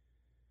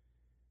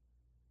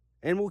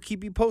 And we'll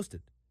keep you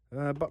posted.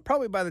 But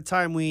probably by the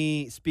time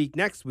we speak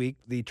next week,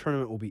 the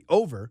tournament will be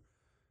over.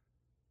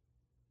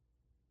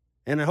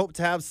 And I hope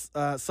to have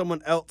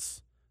someone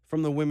else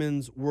from the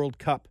Women's World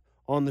Cup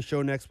on the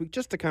show next week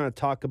just to kind of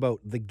talk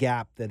about the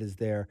gap that is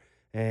there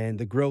and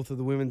the growth of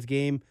the women's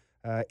game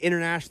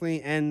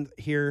internationally and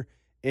here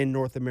in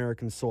North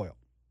American soil.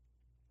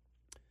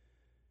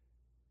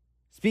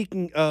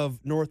 Speaking of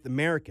North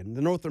American,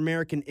 the North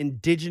American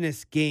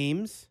Indigenous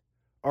Games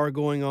are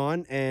going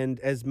on. And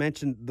as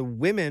mentioned, the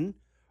women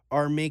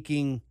are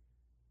making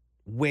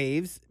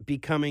waves,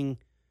 becoming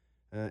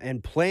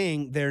and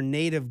playing their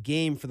native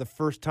game for the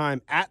first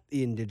time at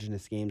the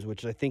Indigenous Games,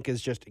 which I think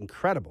is just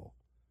incredible.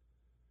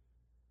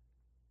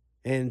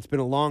 And it's been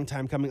a long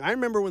time coming. I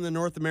remember when the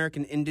North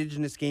American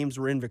Indigenous Games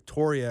were in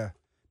Victoria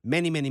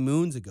many, many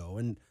moons ago.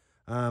 And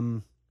I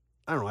don't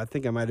know, I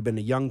think I might have been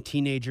a young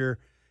teenager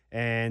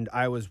and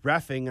I was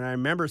reffing. And I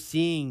remember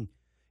seeing,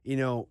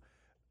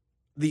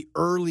 the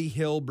early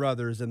Hill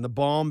brothers and the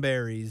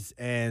Bomberries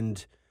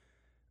and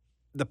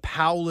the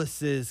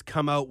Powlesses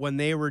come out when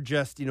they were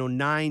just,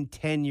 9,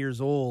 10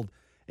 years old.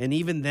 And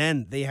even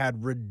then, they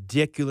had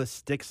ridiculous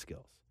stick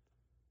skills.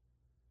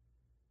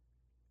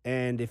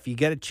 And if you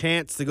get a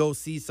chance to go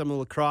see some of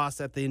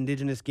lacrosse at the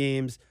Indigenous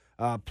Games,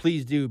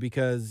 please do,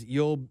 because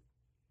you'll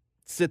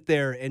sit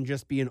there and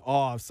just be in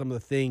awe of some of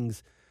the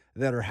things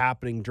that are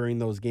happening during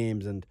those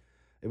games. And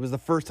it was the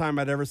first time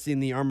I'd ever seen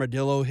the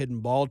armadillo hidden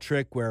ball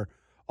trick where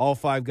all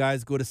 5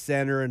 guys go to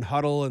center and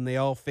huddle and they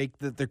all fake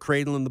that they're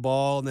cradling the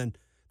ball, and then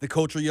the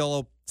coach will yell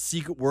a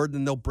secret word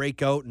and they'll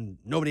break out and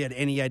nobody had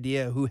any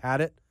idea who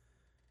had it.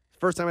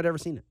 First time I'd ever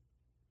seen it.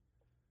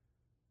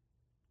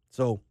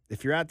 So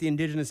if you're at the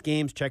Indigenous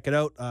Games, check it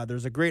out.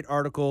 There's a great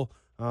article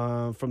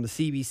from the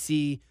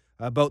CBC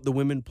about the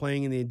women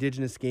playing in the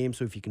Indigenous Games.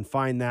 So if you can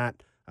find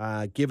that,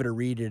 give it a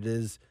read. It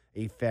is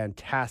a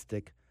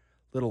fantastic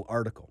little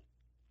article.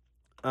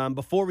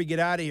 Before we get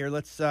out of here,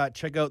 let's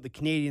check out the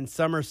Canadian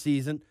summer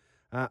season.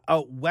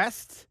 Out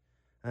west,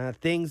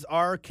 things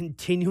are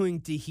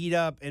continuing to heat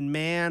up, and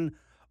man,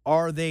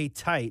 are they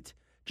tight.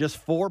 Just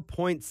 4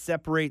 points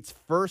separates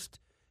first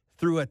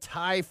through a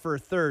tie for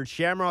third.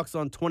 Shamrocks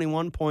on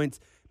 21 points,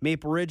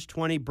 Maple Ridge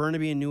 20,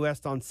 Burnaby and New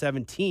West on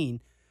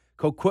 17.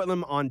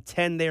 Coquitlam on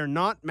 10. They are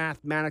not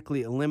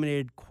mathematically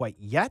eliminated quite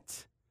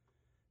yet.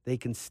 They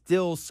can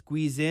still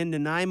squeeze in.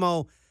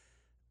 Nanaimo,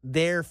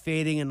 they're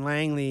fading, and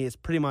Langley has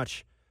pretty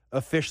much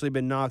officially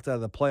been knocked out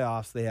of the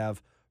playoffs. They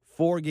have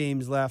 4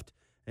 games left,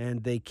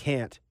 and they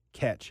can't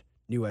catch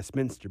New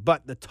Westminster.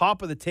 But the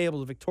top of the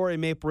table is Victoria,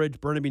 Maple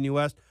Ridge, Burnaby, New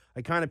West.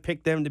 I kind of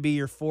picked them to be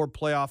your 4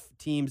 playoff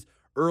teams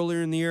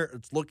earlier in the year.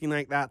 It's looking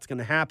like that's going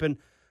to happen.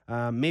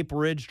 Maple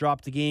Ridge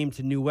dropped a game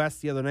to New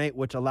West the other night,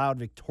 which allowed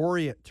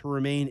Victoria to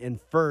remain in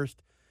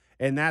first.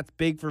 And that's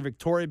big for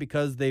Victoria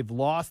because they've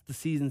lost the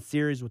season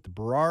series with the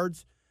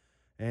Burrards.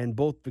 And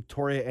both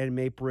Victoria and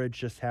Maple Ridge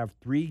just have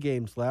 3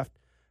 games left.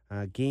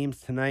 Games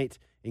tonight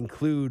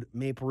include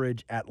Maple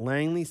Ridge at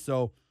Langley.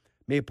 So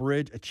Maple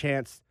Ridge, a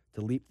chance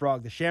to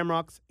leapfrog the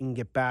Shamrocks and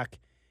get back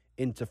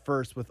into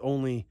first with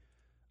only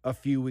a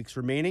few weeks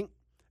remaining.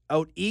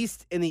 Out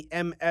east in the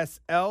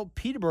MSL,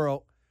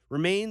 Peterborough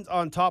remains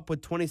on top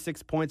with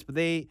 26 points, but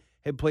they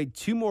have played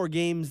 2 more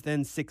games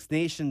than Six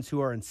Nations, who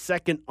are in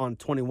second on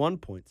 21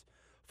 points,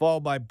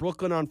 followed by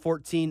Brooklyn on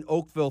 14,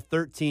 Oakville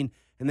 13,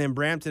 and then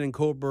Brampton and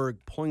Cobourg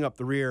pulling up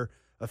the rear,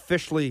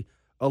 officially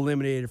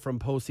eliminated from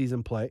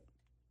postseason play.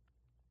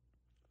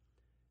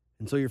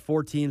 And so your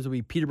 4 teams will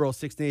be Peterborough,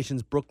 Six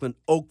Nations, Brooklyn,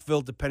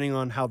 Oakville, depending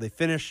on how they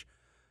finish.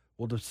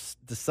 We'll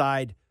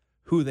decide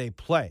who they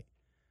play.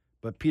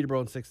 But Peterborough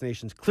and Six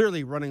Nations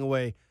clearly running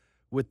away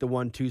with the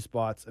 1-2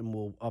 spots, and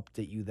we'll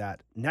update you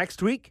that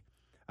next week.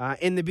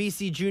 In the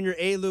BC Junior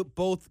A Loop,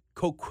 both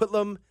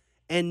Coquitlam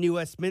and New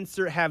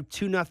Westminster have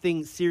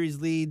 2-0 series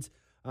leads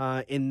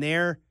in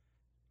their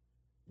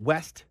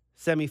West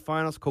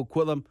semifinals.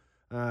 Coquitlam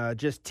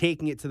just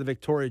taking it to the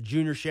Victoria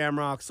Junior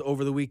Shamrocks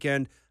over the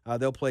weekend.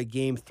 They'll play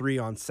Game 3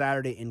 on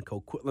Saturday in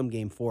Coquitlam,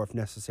 Game 4, if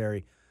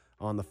necessary,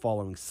 on the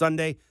following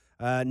Sunday.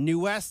 New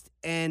West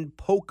and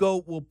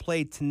Poco will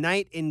play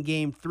tonight in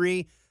Game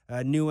 3.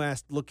 New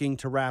West looking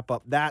to wrap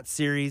up that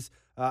series.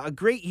 A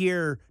great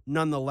year,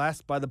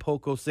 nonetheless, by the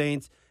Poco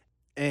Saints,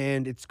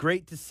 and it's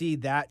great to see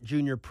that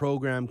junior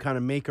program kind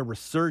of make a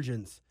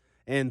resurgence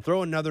and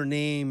throw another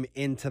name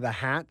into the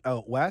hat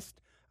out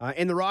west.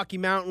 In the Rocky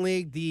Mountain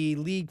League, the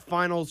league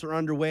finals are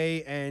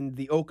underway, and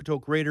the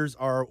Okotoks Raiders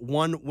are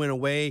 1 win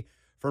away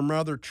from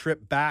another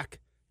trip back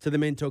to the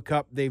Minto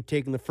Cup. They've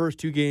taken the first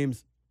 2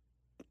 games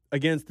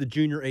against the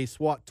Junior A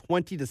SWAT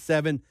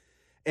 20-7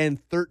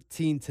 and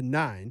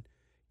 13-9.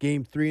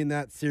 Game 3 in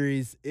that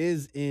series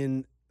is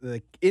in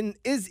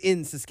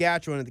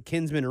Saskatchewan at the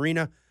Kinsman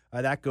Arena.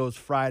 That goes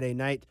Friday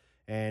night,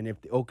 and if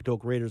the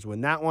Okotoks Raiders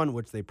win that one,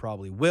 which they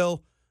probably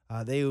will,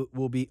 they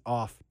will be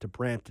off to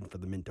Brampton for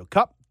the Minto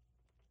Cup.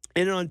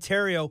 In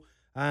Ontario,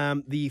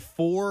 the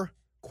 4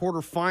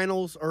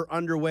 quarterfinals are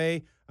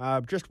underway.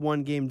 Just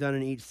 1 game done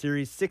in each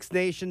series. Six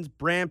Nations,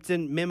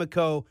 Brampton,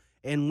 Mimico,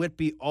 and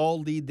Whitby all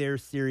lead their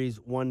series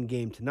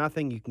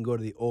 1-0. You can go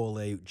to the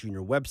OLA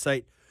Junior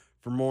website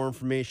for more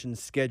information,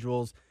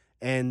 schedules,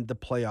 and the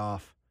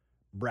playoff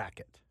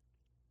bracket.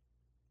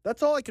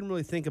 That's all I can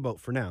really think about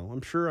for now.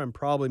 I'm sure I'm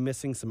probably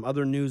missing some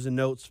other news and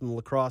notes from the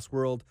lacrosse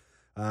world.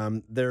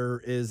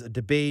 There is a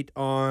debate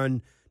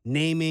on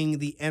naming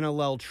the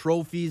NLL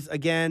trophies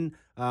again.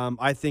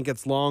 I think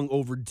it's long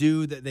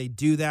overdue that they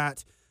do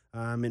that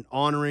in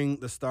honoring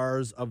the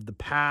stars of the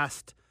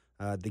past,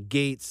 the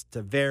Gates,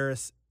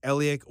 Tavares,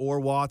 Elliott or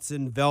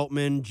Watson,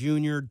 Veltman,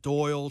 Junior,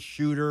 Doyle,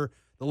 Shooter.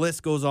 The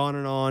list goes on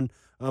and on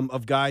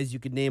of guys you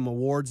could name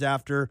awards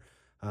after.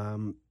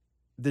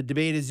 The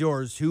debate is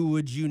yours. Who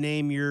would you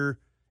name your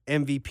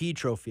MVP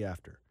trophy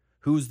after?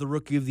 Who's the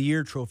Rookie of the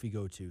Year trophy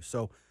go to?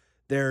 So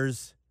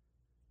there's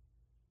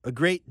a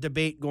great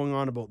debate going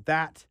on about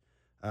that.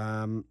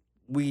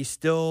 We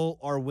still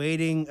are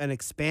waiting an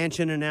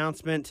expansion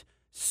announcement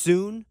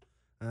soon.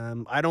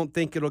 I don't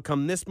think it'll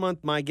come this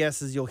month. My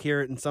guess is you'll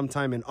hear it in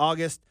sometime in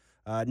August.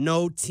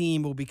 No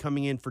team will be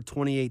coming in for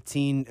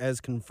 2018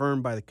 as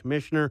confirmed by the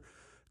commissioner.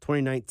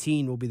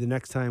 2019 will be the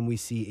next time we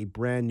see a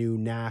brand new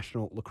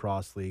National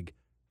Lacrosse League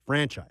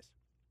franchise.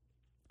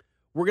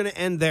 We're going to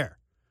end there.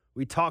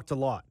 We talked a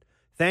lot.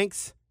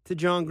 Thanks to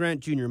John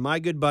Grant Jr., my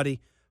good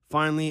buddy,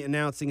 finally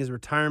announcing his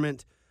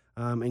retirement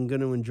and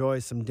going to enjoy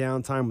some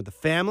downtime with the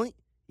family,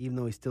 even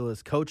though he still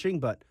is coaching.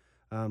 But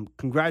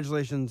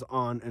congratulations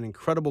on an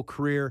incredible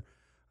career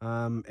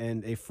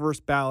and a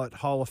first ballot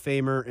Hall of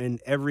Famer in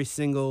every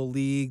single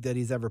league that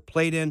he's ever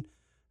played in,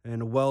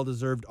 and a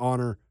well-deserved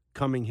honor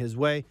coming his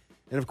way.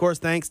 And, of course,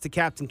 thanks to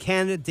Captain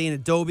Canada, Dana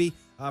Dobie.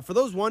 For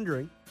those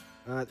wondering,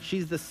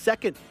 she's the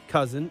second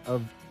cousin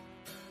of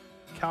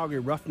Calgary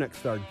Roughneck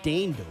star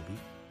Dane Dobie.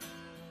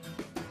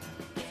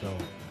 So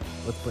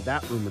let's put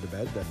that rumor to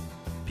bed that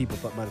people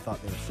might have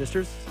thought they were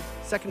sisters.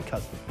 Second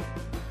cousin.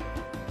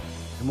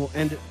 And we'll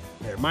end it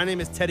there. My name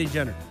is Teddy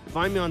Jenner.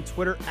 Find me on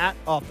Twitter at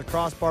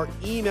OffTheCrossbar.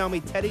 Email me,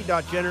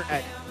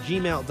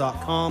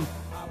 teddy.jenner@gmail.com.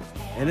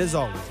 And as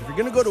always, if you're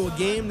going to go to a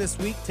game this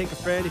week, take a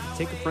friend. If you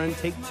take a friend,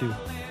 take two.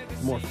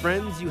 The more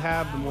friends you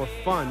have, the more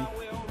fun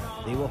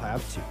they will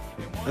have too.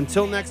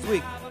 Until next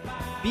week,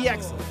 be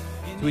excellent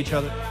to each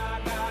other.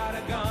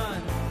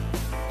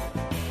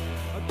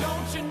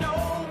 Don't you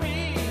know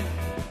me?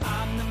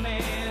 I'm the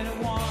man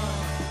who won.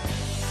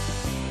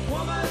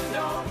 Woman,